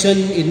conversation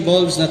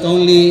involves not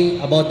only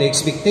about the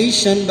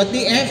expectation, but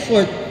the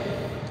effort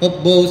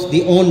of both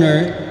the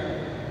owner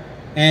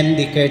and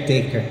the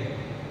caretaker.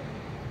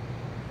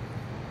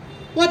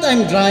 What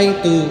I'm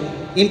trying to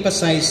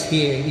emphasize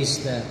here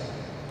is that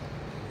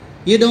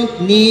you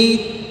don't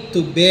need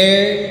to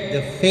bear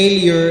the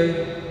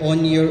failure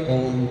on your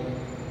own,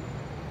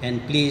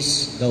 and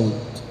please don't.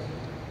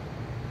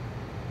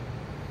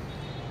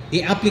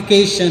 The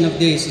application of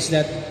this is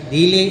that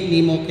dili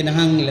nimo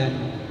kinahanglan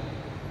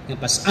nga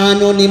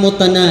pas-ano nimo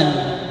tanan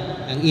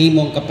ang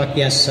imong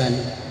kapakyasan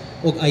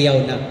ug ayaw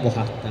na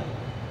buhata.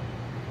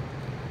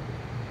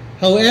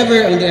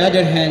 However, on the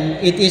other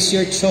hand, it is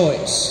your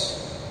choice.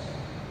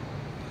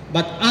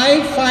 But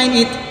I find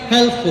it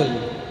helpful,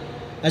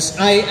 as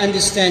I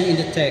understand in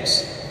the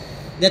text,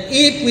 that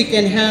if we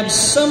can have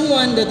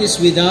someone that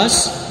is with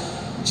us,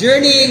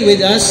 journeying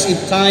with us in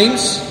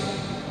times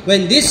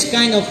when this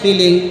kind of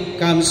feeling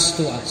comes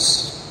to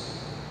us.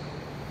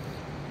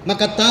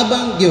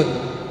 Makatabang yun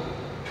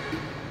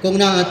kung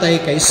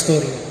naatay ka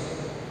istorya.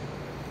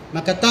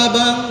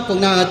 Makatabang kung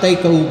naatay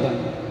ka uban.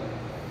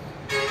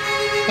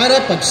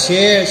 Para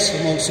pag-share sa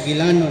mga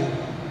sugilanon,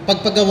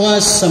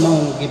 pagpagawas sa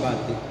mga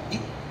gibati.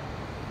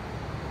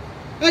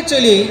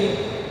 Actually,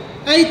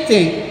 I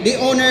think the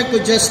owner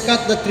could just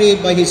cut the tree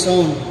by his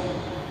own,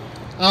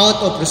 out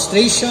of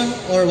frustration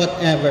or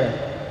whatever.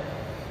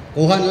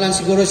 Kuha na lang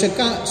siguro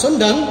siya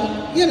sundang,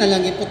 yan na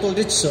lang iputol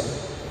dito.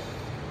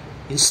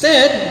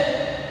 Instead,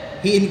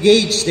 he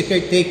engaged the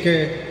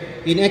caretaker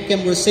in a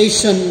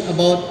conversation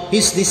about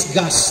his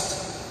disgust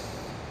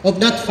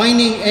of not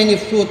finding any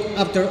fruit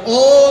after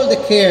all the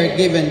care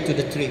given to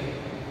the tree.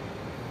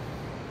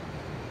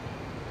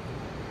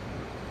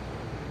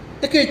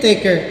 The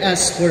caretaker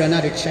asked for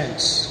another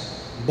chance,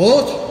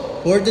 both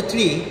for the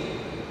tree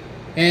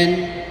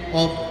and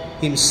of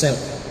himself.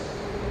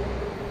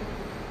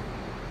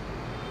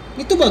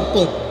 Itubag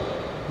po.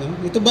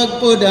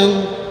 Itubag po ang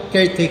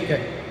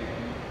caretaker.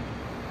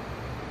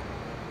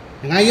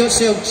 Nangayo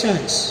siya og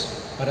chance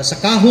para sa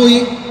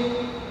kahoy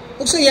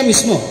o sa iya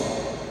mismo.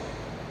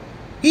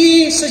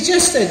 He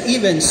suggested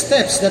even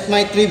steps that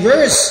might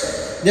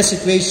reverse the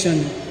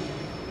situation.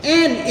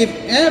 And if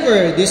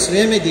ever these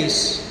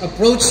remedies,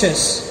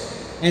 approaches,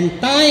 and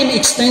time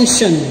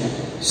extension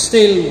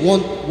still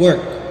won't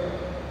work,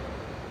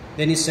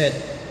 then he said,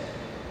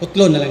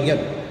 putlo na lang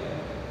yan.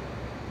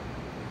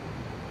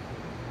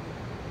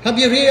 Have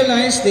you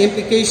realized the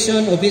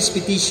implication of his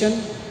petition?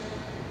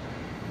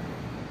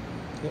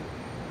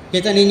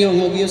 Kita ninyo ang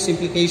obvious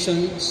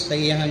implications sa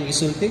iyahang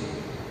gisulti?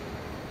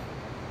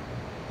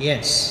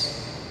 Yes.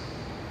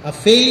 A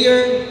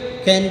failure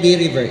can be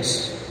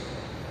reversed.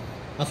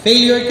 A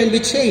failure can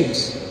be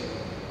changed.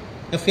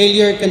 A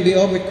failure can be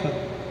overcome.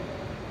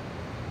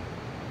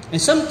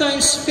 And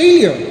sometimes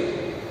failure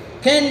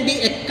can be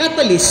a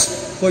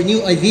catalyst for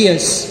new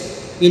ideas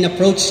in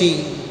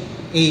approaching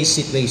a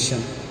situation.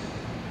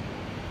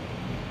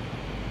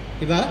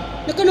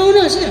 Diba?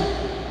 Nakanuna siya.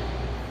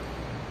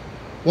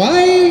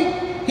 Why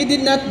he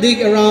did not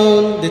dig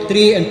around the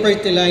tree and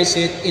fertilize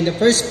it in the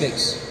first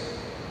place?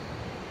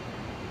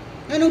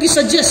 Anong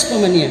gisuggest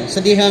pa man niya sa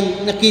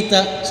dihang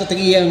nakita sa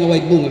tagiyang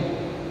white bunga?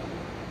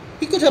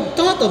 He could have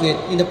thought of it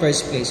in the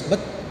first place,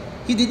 but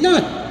he did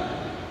not.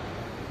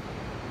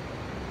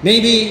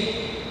 Maybe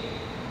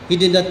he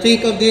did not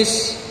think of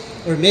this,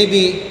 or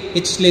maybe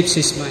it slips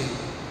his mind.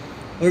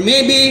 Or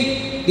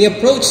maybe the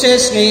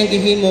approaches ngayong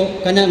gihimo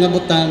kana nga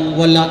butang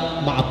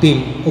wala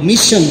maapil.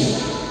 Omission.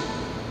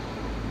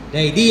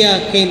 The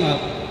idea came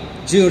up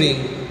during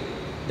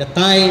the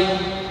time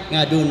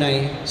nga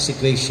adunay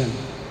situation.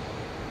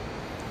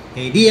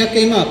 The idea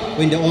came up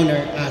when the owner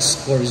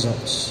asked for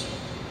results.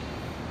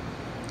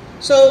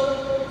 So,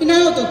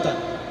 Hinaot ta.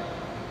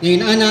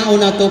 Ngayon, anao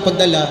na ito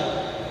pagdala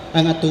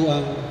ang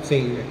atuang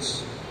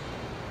failures.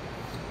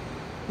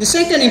 The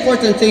second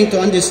important thing to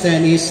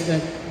understand is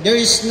that there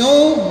is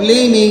no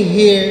blaming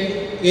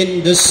here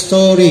in the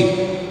story.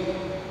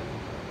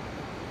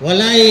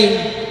 Walay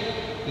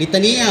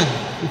litania.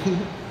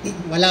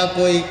 Wala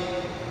po'y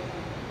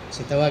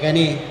si tawagan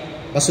ni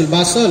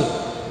basol-basol.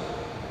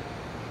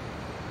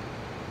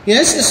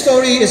 Yes, the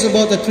story is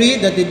about a tree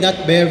that did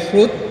not bear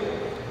fruit,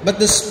 but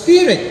the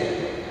spirit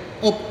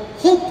of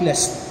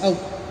hopefulness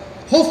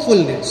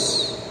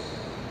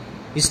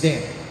is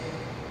there.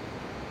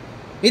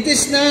 It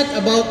is not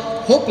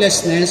about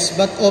hopelessness,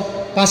 but of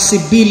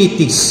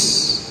possibilities.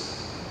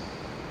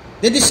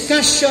 The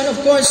discussion, of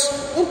course,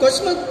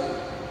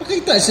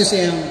 makita sa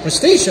siyang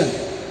frustration.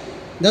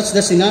 That's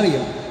the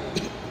scenario.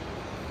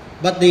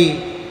 But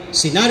the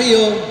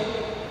scenario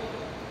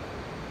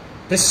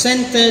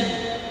presented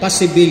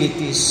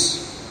possibilities.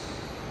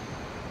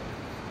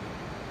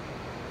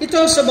 It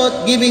talks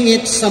about giving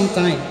it some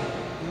time.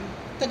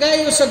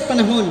 Tagay usag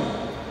panahon,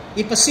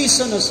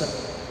 ipasison usag.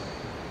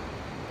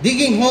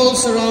 Digging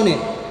holes around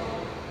it.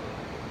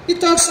 It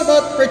talks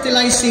about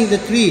fertilizing the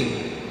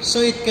tree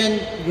so it can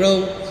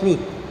grow fruit.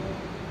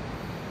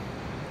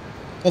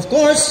 Of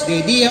course,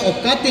 the idea of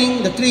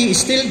cutting the tree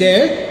is still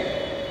there,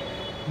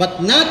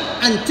 but not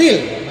until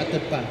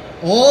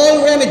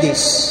all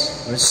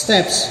remedies or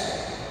steps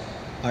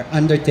are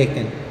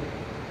undertaken.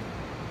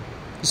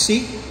 You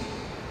see,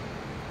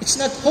 it's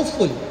not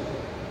hopeful.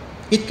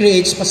 It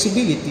creates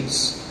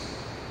possibilities.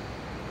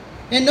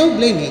 And no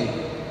blaming.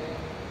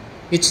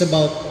 It's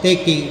about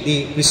taking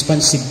the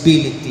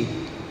responsibility.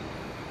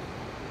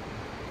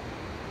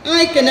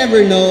 I can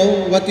never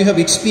know what you have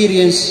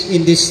experienced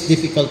in this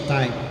difficult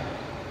time.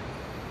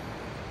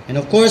 And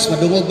of course,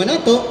 madungog man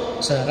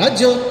ato sa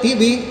radyo,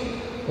 TV,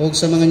 o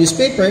sa mga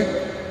newspaper,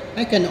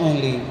 I can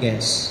only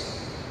guess.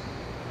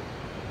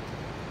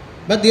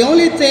 But the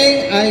only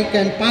thing I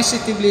can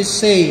positively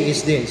say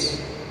is this,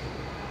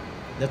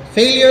 that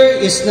failure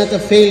is not a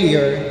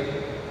failure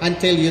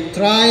until you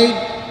tried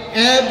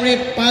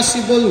every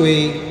possible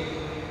way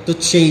to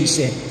change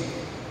it.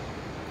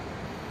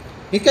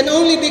 It can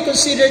only be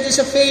considered as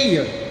a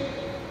failure.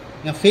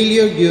 Na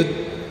failure yun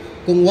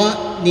kung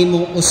wa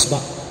nimo usba.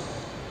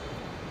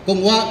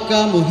 Kung wa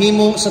ka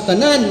muhimo sa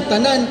tanan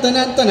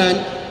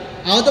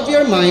out of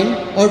your mind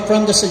or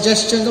from the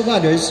suggestion of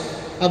others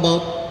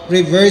about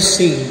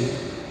reversing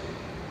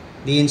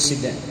the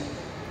incident.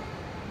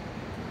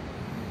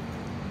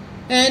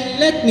 And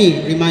let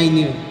me remind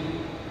you,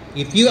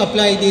 if you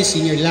apply this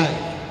in your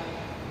life,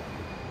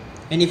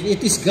 and if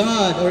it is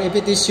God, or if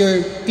it is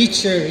your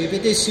teacher, if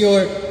it is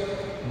your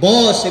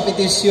boss, if it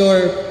is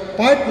your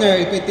partner,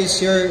 if it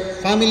is your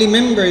family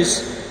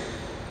members,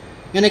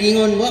 nga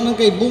nagingon, wa man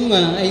kay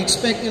bunga, I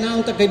expect na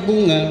naunta kay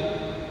bunga,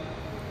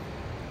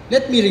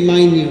 let me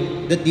remind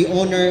you that the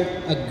owner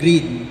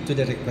agreed to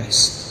the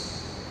request.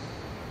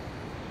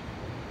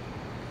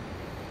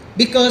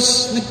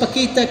 Because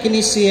nagpakita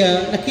kini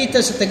siya,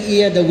 nakita sa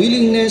tag-iya the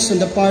willingness on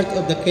the part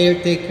of the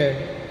caretaker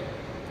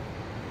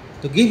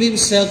to give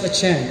himself a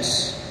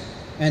chance,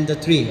 and the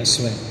tree as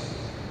well.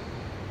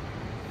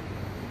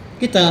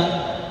 Kita,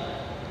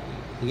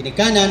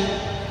 ginikanan,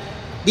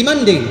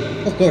 demanding,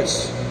 of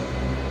course.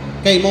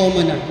 Kay mo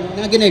man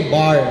na ginay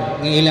bar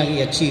nga ilang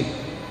i-achieve.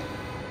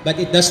 But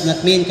it does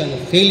not mean kung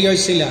failure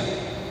sila,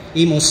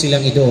 imo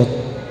silang iduot.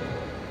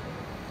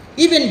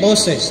 Even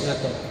bosses na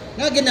to,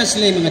 nagina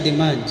sila yung mga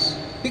demands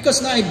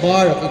because na ay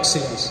bar of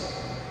excellence.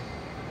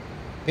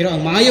 Pero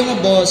ang maayo nga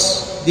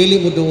boss,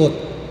 dili mo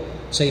duot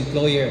sa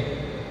employer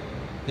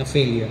na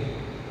failure.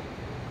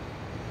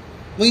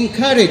 We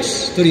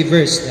encourage to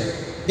reverse that.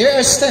 There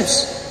are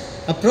steps,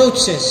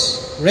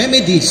 approaches,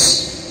 remedies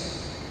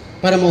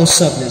para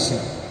mausab na siya.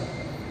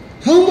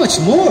 How much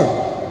more?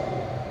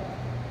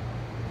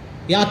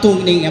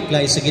 Iatong ning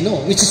apply sa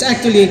Ginoo, which is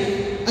actually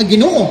ang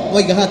Ginoo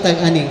way gahatag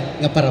ani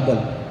nga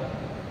parabol.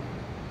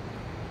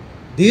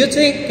 Do you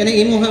think kanang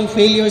imuhang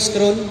failures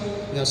karon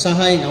nga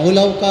usahay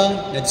naulaw ka,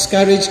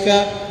 na-discourage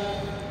ka,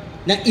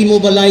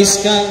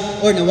 na-immobilize ka,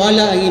 or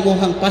nawala ang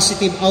imuhang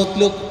positive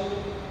outlook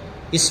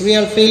is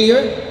real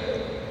failure?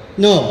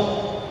 No.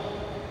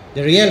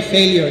 The real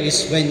failure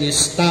is when you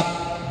stop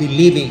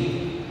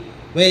believing,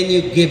 when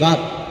you give up,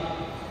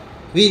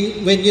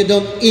 when you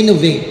don't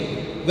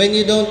innovate, when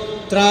you don't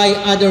try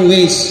other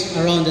ways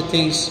around the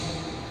things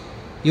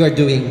you are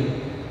doing.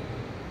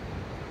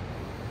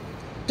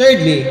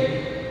 Thirdly,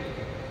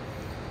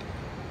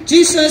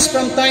 Jesus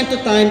from time to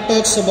time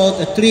talks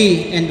about a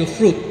tree and the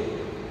fruit.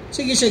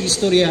 Sige siya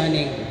istorya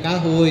ng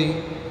kahoy,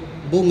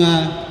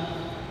 bunga,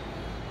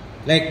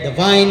 like the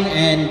vine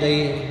and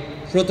the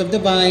fruit of the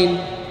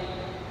vine.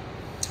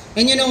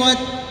 And you know what?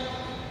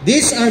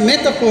 These are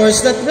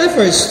metaphors that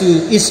refers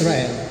to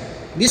Israel.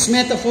 This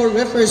metaphor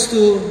refers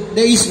to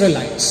the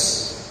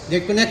Israelites, their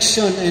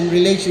connection and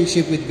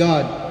relationship with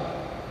God.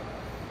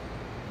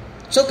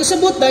 So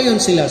kasabot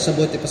dayon sila,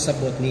 sabot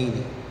ipasabot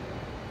niini.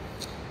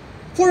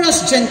 For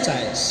us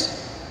Gentiles,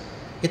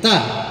 kita,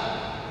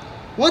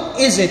 What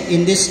is it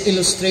in this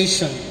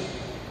illustration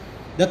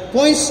that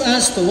points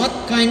us to what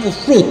kind of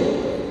fruit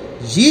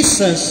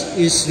Jesus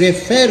is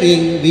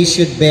referring we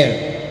should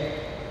bear?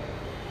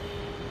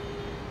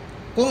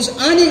 Kung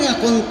ani nga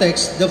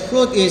context, the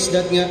fruit is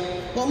that nga,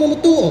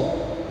 mamutuo.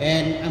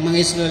 And ang mga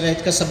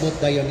Israelite kasabot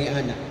dayon ni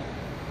Ana.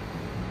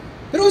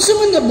 Pero unsa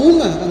man nga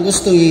bunga ang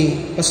gusto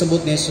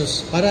ipasabot ni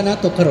Jesus para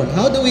nato karon?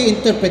 How do we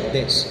interpret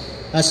this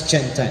as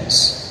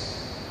Gentiles?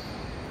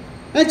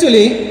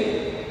 Actually,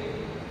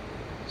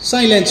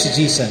 silence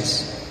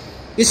Jesus.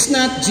 It's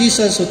not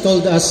Jesus who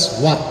told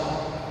us what.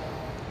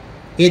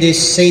 It is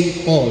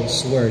St.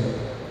 Paul's word.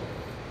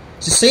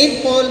 Si St.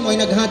 Paul mo'y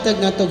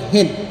naghatag natog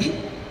hint.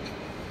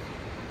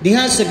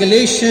 Diha sa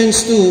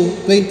Galatians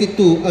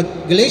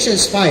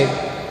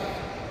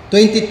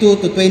 5:22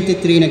 to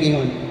 23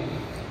 nagingon.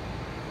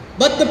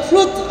 But the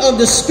fruit of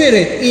the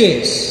Spirit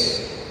is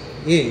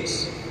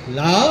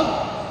love,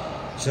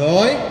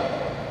 joy,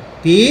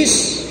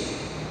 peace,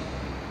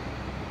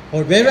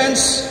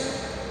 forbearance,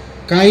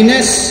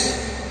 kindness,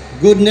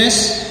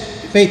 goodness,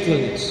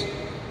 faithfulness.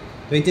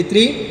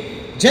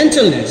 23,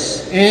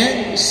 gentleness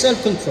and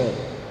self-control.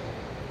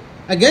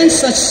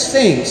 Against such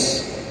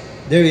things,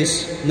 there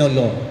is no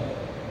law.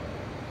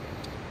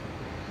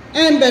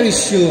 I'm very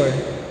sure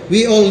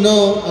we all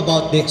know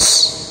about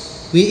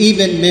this. We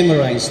even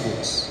memorize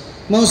this.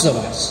 Most of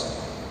us.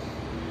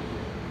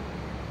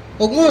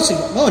 O mo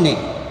ni.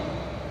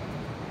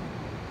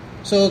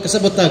 So,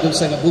 kasabot tagong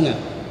sa bunga.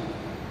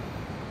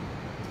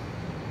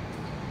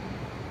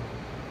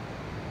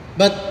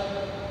 But,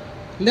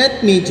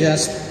 let me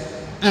just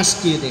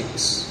ask you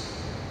this.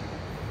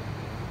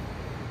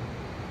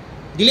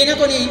 Dili na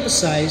ko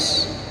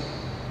ni-emphasize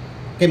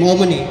kay mo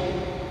ni,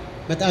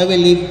 but I will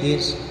leave you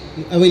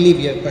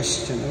a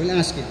question. I will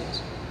ask you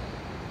this.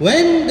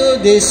 When do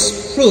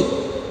this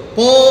fruit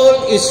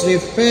Paul is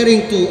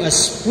referring to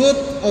as fruit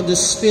of the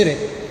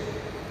Spirit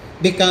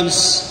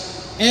becomes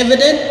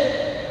evident,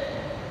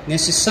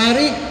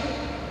 necessary,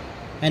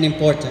 and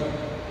important?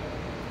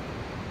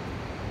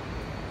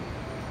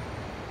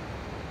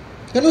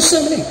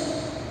 Kanusa man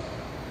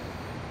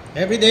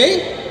every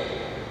day?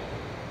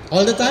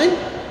 All the time?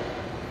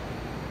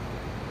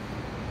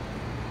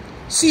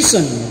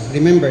 Season.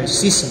 Remember,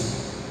 season.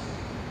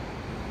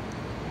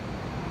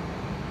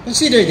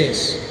 Consider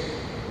this.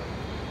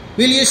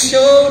 Will you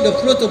show the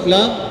fruit of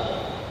love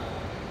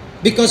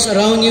because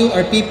around you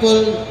are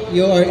people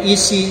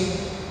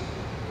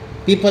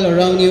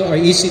around you are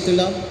easy to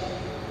love?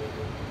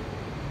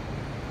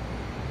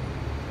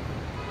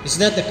 Is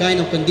that the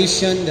kind of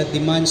condition that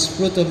demands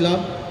fruit of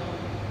love?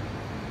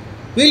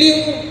 Will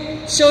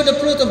you show the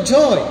fruit of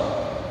joy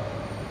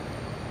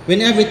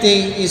when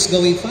everything is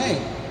going fine?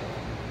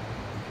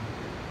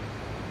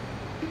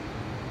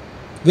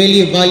 Will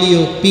you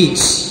value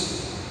peace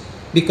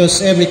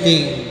because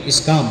everything is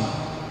calm?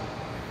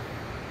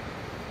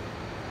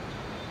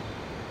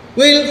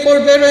 Will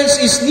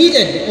forbearance is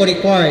needed or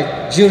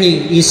required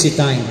during easy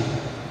time?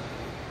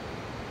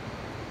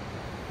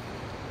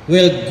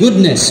 Will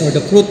goodness or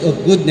the fruit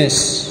of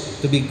goodness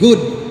to be good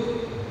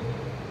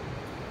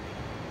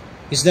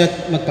is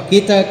that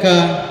magpakita ka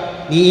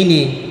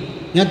niini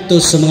ngadto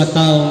sa mga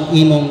taong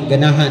imong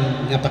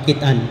ganahan nga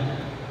pakitaan?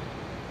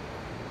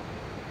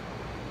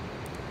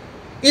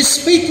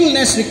 Is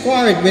faithfulness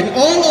required when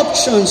all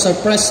options are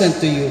present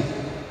to you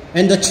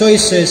and the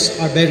choices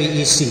are very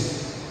easy?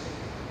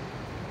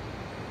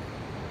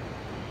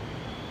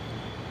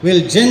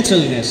 Will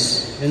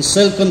gentleness and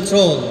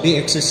self-control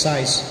be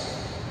exercised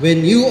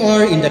when you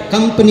are in the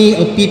company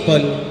of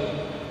people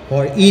who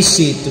are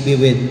easy to be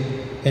with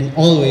and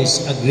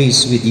always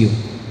agrees with you?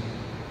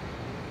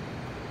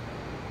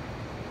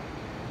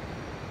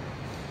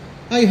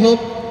 I hope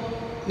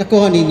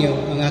nakuha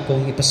ninyo ang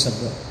akong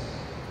ipasabot.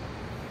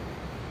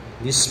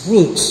 These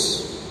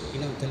fruits,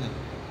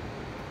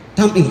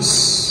 tamis,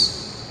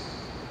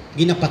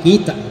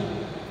 ginapakita,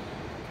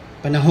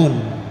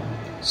 panahon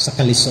sa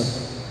kalisod.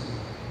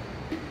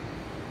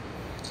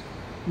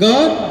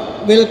 God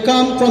will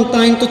come from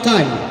time to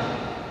time,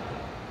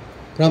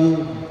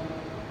 from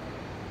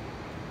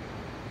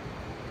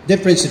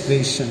different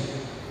situation,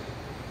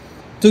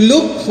 to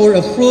look for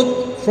a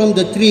fruit from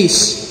the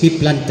trees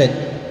He planted,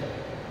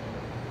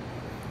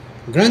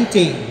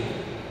 granting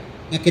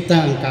nga kita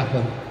ang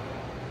kahon.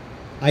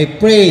 I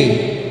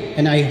pray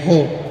and I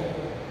hope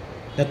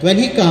that when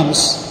He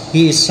comes,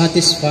 He is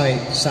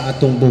satisfied sa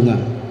atong bunga.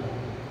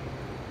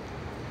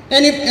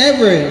 And if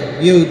ever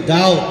you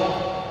doubt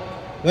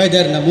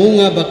whether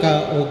namunga ba ka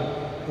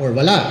or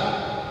wala,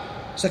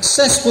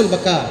 successful ba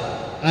ka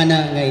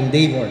ana nga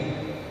endeavor,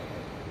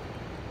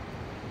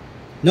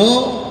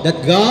 know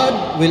that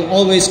God will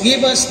always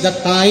give us the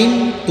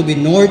time to be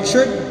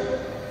nurtured,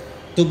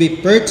 to be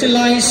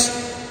fertilized,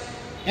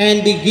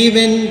 and be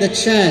given the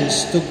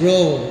chance to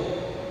grow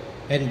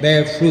and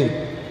bear fruit.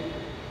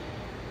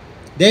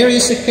 There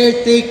is a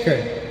caretaker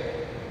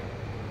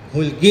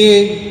who will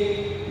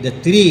give the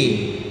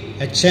tree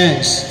a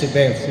chance to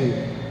bear fruit.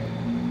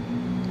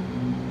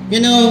 You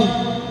know,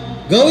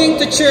 going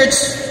to church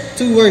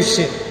to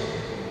worship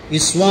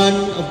is one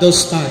of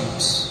those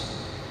times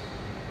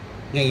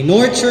nga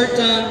i-nurture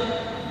ta,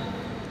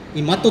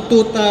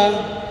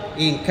 i-matututa,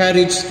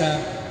 i-encourage ta,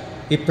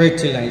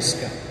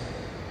 i-fertilize ka.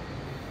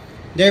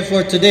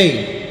 Therefore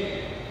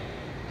today,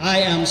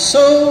 I am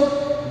so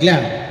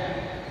glad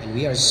and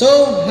we are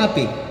so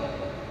happy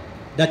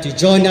that you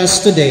join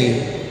us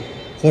today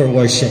for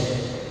worship.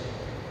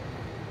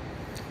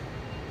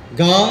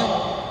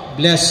 God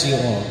bless you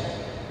all.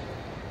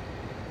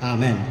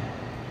 Amen.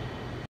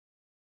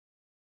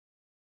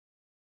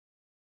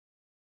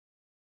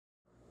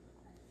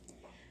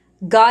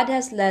 God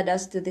has led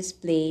us to this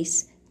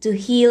place to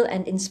heal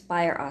and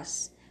inspire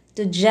us,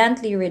 to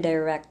gently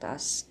redirect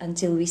us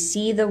until we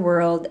see the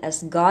world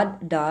as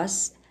God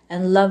does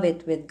and love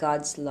it with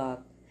God's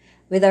love.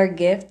 With our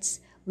gifts,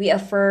 we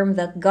affirm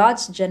that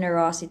God's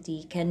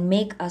generosity can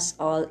make us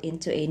all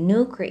into a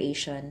new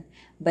creation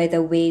by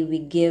the way we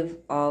give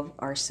of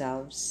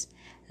ourselves.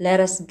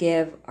 Let us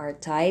give our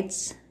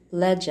tithes,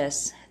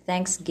 pledges,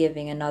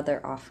 thanksgiving, and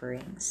other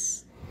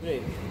offerings.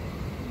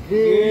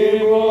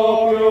 Give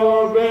up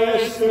your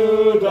best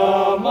to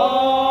the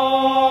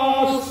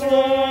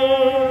Master.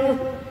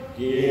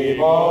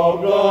 Give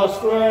up the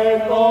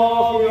strength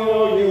of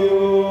your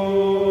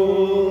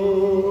youth.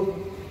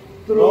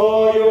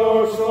 Throw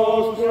your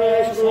soul's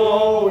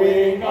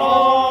flowing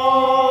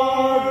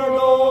ardor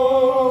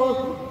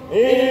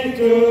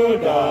into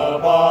the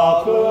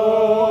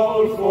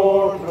battle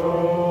for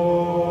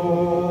truth.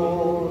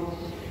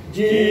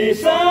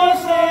 Jesus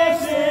has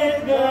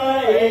set the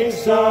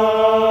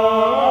example.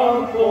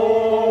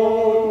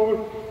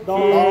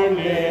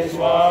 Darkness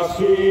was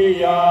he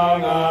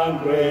young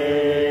and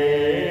brave.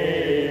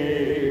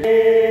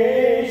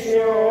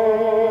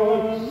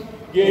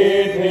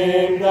 Give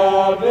him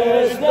the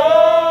best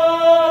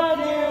that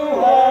you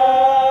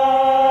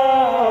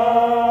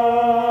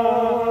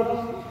have.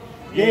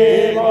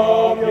 Give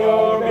up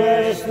your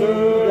best to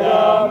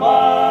the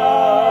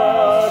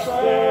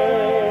Master.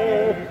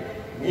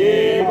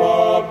 Give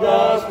up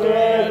the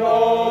strength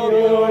of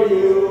your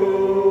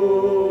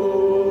youth.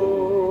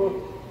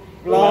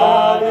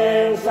 Blood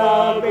and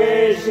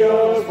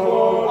salvation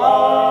for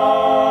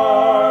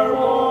armor.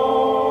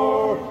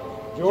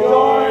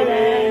 Join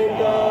in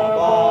the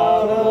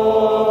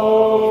battle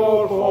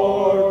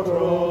for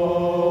truth.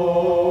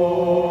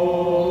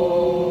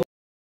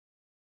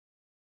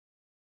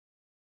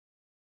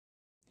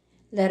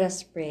 Let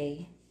us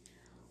pray.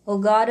 O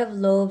God of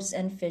loaves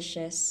and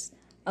fishes,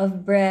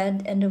 of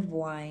bread and of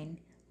wine,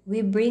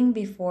 we bring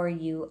before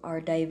you our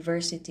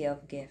diversity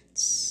of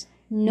gifts,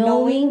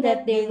 knowing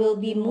that they will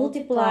be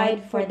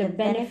multiplied for the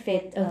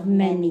benefit of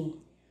many.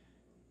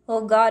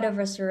 O God of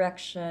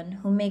resurrection,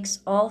 who makes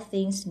all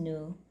things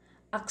new,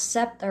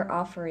 accept our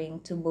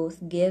offering to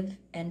both give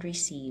and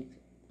receive,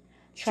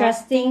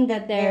 Trusting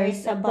that there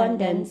is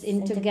abundance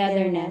in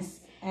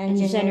togetherness and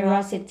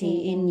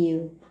generosity in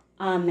you.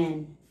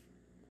 Amen.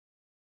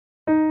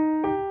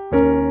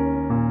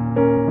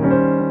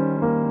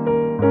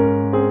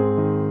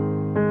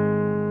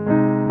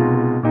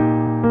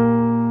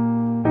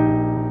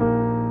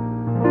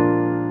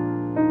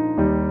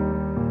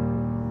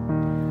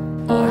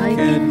 I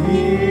can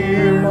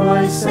hear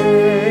my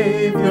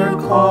Savior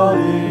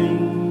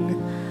calling.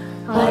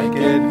 I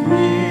can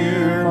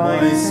hear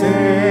my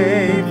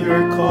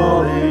Savior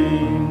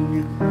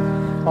calling.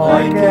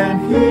 I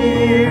can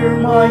hear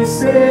my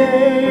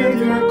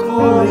Savior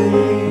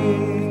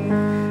calling.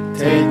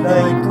 Take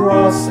thy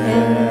cross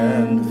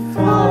and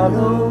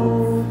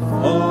follow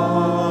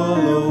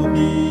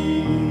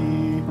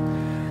me.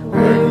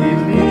 Where he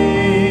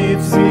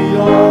leads me,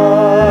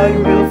 I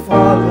will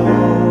follow.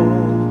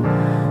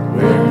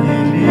 Where he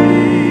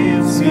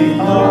leads me,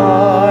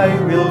 I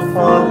will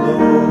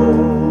follow.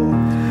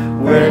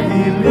 Where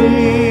he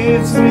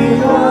leads me,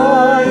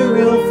 I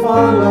will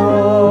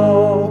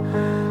follow.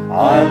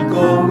 I'll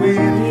go with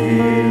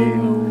him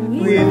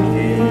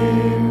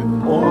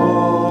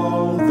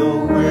all the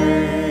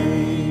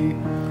way.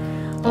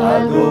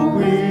 I'll go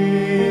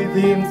with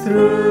him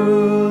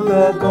through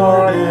the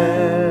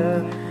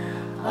garden.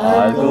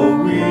 I'll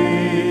go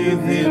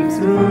with him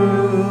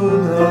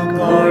through the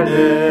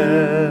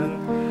garden.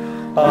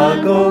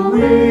 I'll go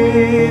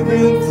with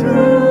him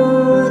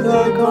through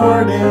the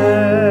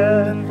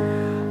garden.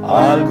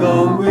 I'll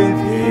go with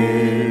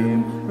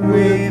him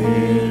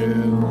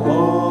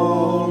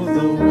all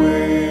the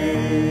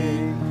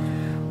way.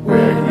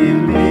 Where he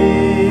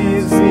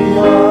leads me,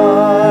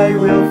 I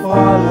will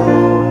follow.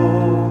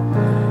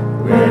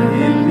 Where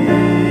he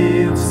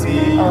leads me,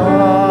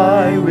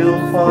 I will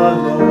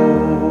follow.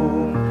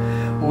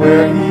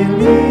 Where he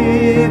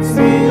leads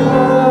me,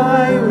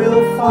 I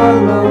will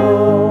follow.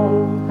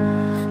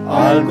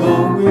 I'll go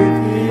with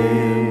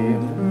him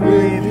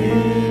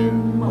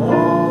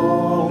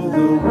all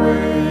the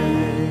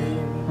way.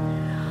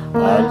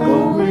 I'll go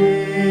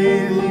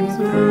with him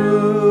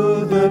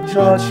through the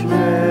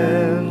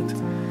judgment.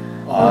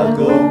 I'll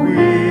go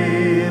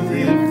with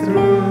him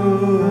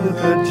through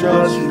the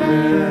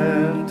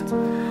judgment.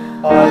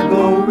 I'll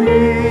go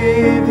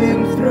with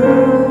him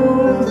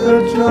through the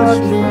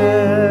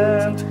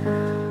judgment.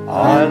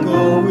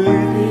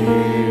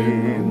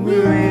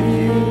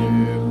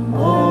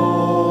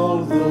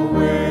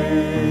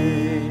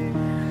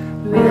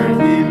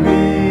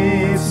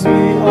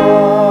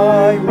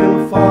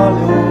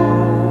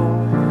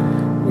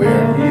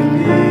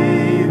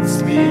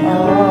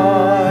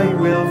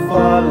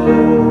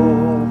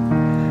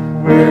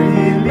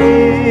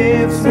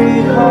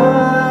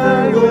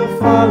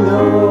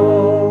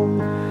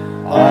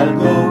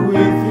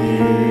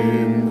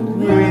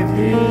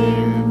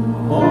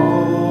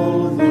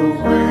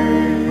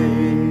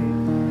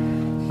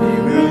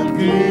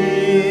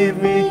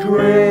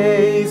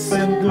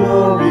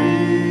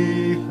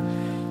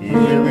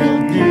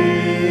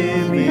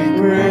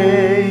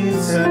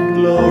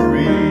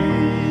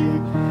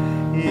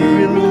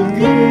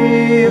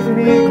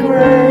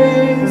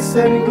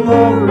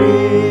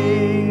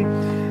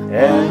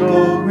 I'll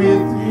go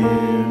with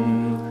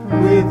him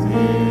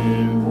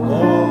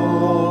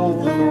all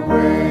the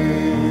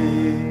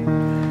way.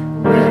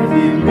 Where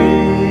he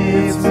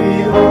leads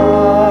me,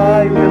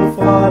 I will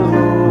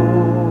follow.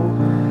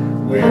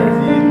 Where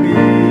he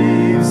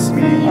leads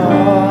me,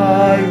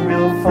 I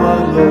will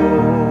follow.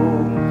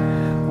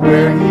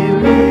 Where he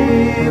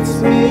leads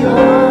me,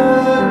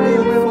 I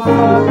will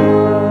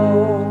follow.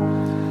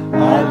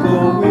 I'll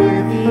go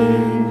with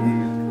him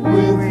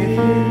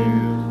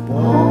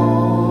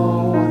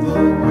all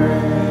the way.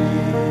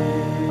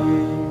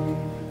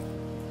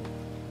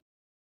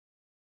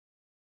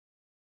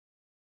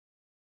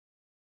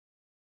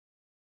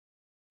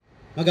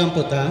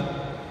 Magampot ha?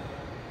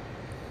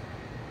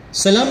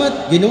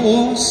 Salamat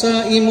Ginoo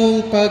sa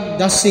imong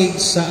pagdasig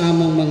sa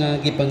among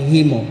mga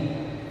gipanghimo.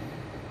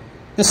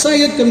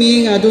 Nasayod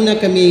kami nga aduna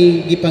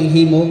kami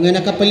gipanghimo nga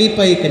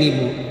nakapalipay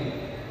kanimo.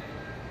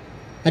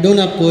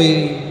 Aduna po'y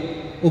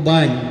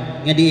uban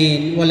nga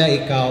diin wala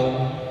ikaw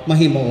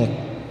mahimuot.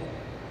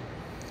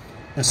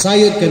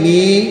 Nasayod kami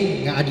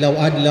nga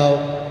adlaw-adlaw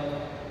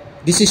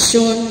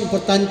desisyon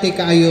importante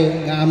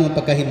kaayo nga among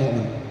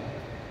pagkahimuon.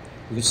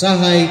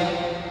 Usahay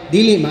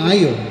dili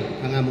maayo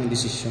ang among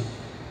desisyon.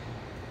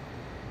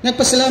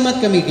 Nagpasalamat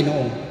kami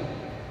Ginoo.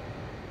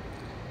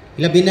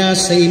 Ilabi na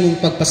sa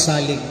imong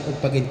pagpasalig o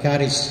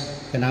pag-encourage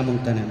kanamong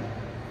tanan.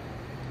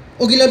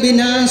 O ilabi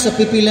na sa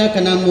pipila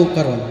kanamo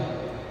karon.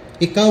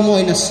 Ikaw mo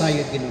ay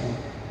nasayod Ginoo.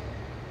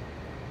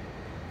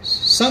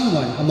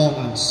 Someone among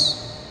us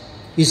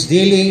is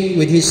dealing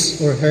with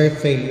his or her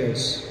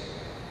failures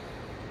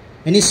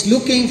and is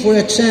looking for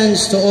a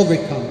chance to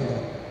overcome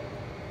them.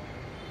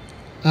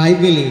 I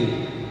believe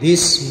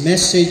this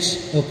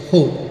message of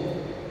hope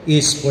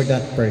is for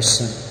that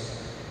person.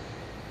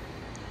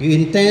 You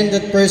intend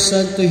that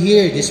person to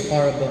hear this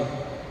parable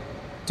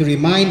to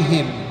remind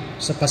him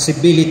sa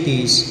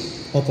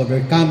possibilities of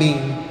overcoming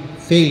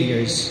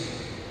failures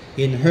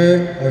in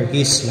her or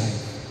his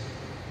life.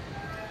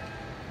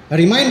 A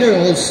reminder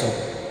also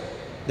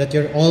that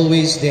you're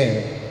always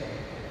there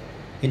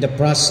in the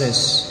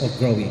process of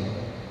growing.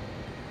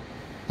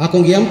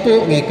 Akong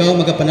giyampo nga ikaw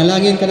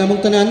magapanalangin ka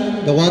namong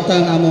tanan, dawata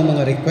ang among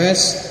mga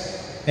request,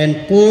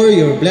 and pour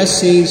your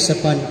blessings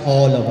upon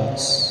all of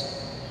us.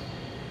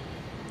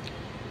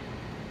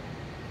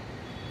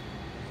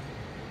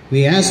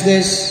 We ask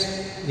this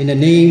in the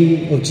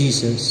name of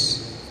Jesus.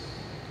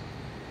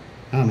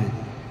 Amen.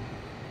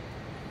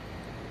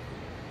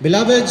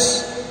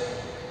 Beloveds,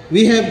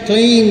 we have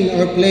claimed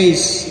our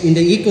place in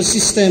the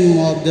ecosystem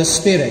of the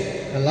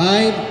Spirit,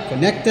 alive,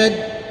 connected,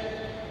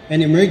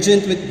 and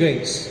emergent with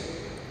grace.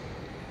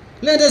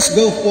 Let us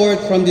go forth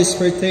from this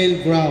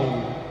fertile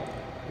ground,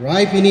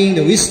 ripening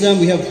the wisdom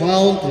we have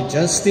found through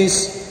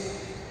justice,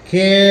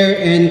 care,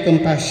 and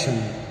compassion.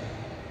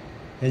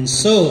 And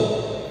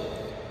so,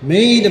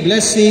 may the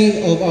blessing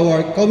of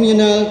our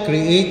communal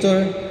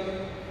Creator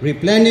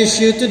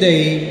replenish you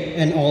today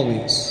and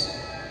always.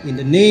 In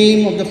the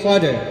name of the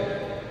Father,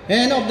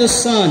 and of the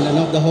Son, and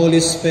of the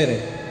Holy Spirit.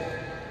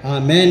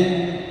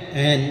 Amen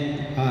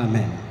and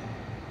amen.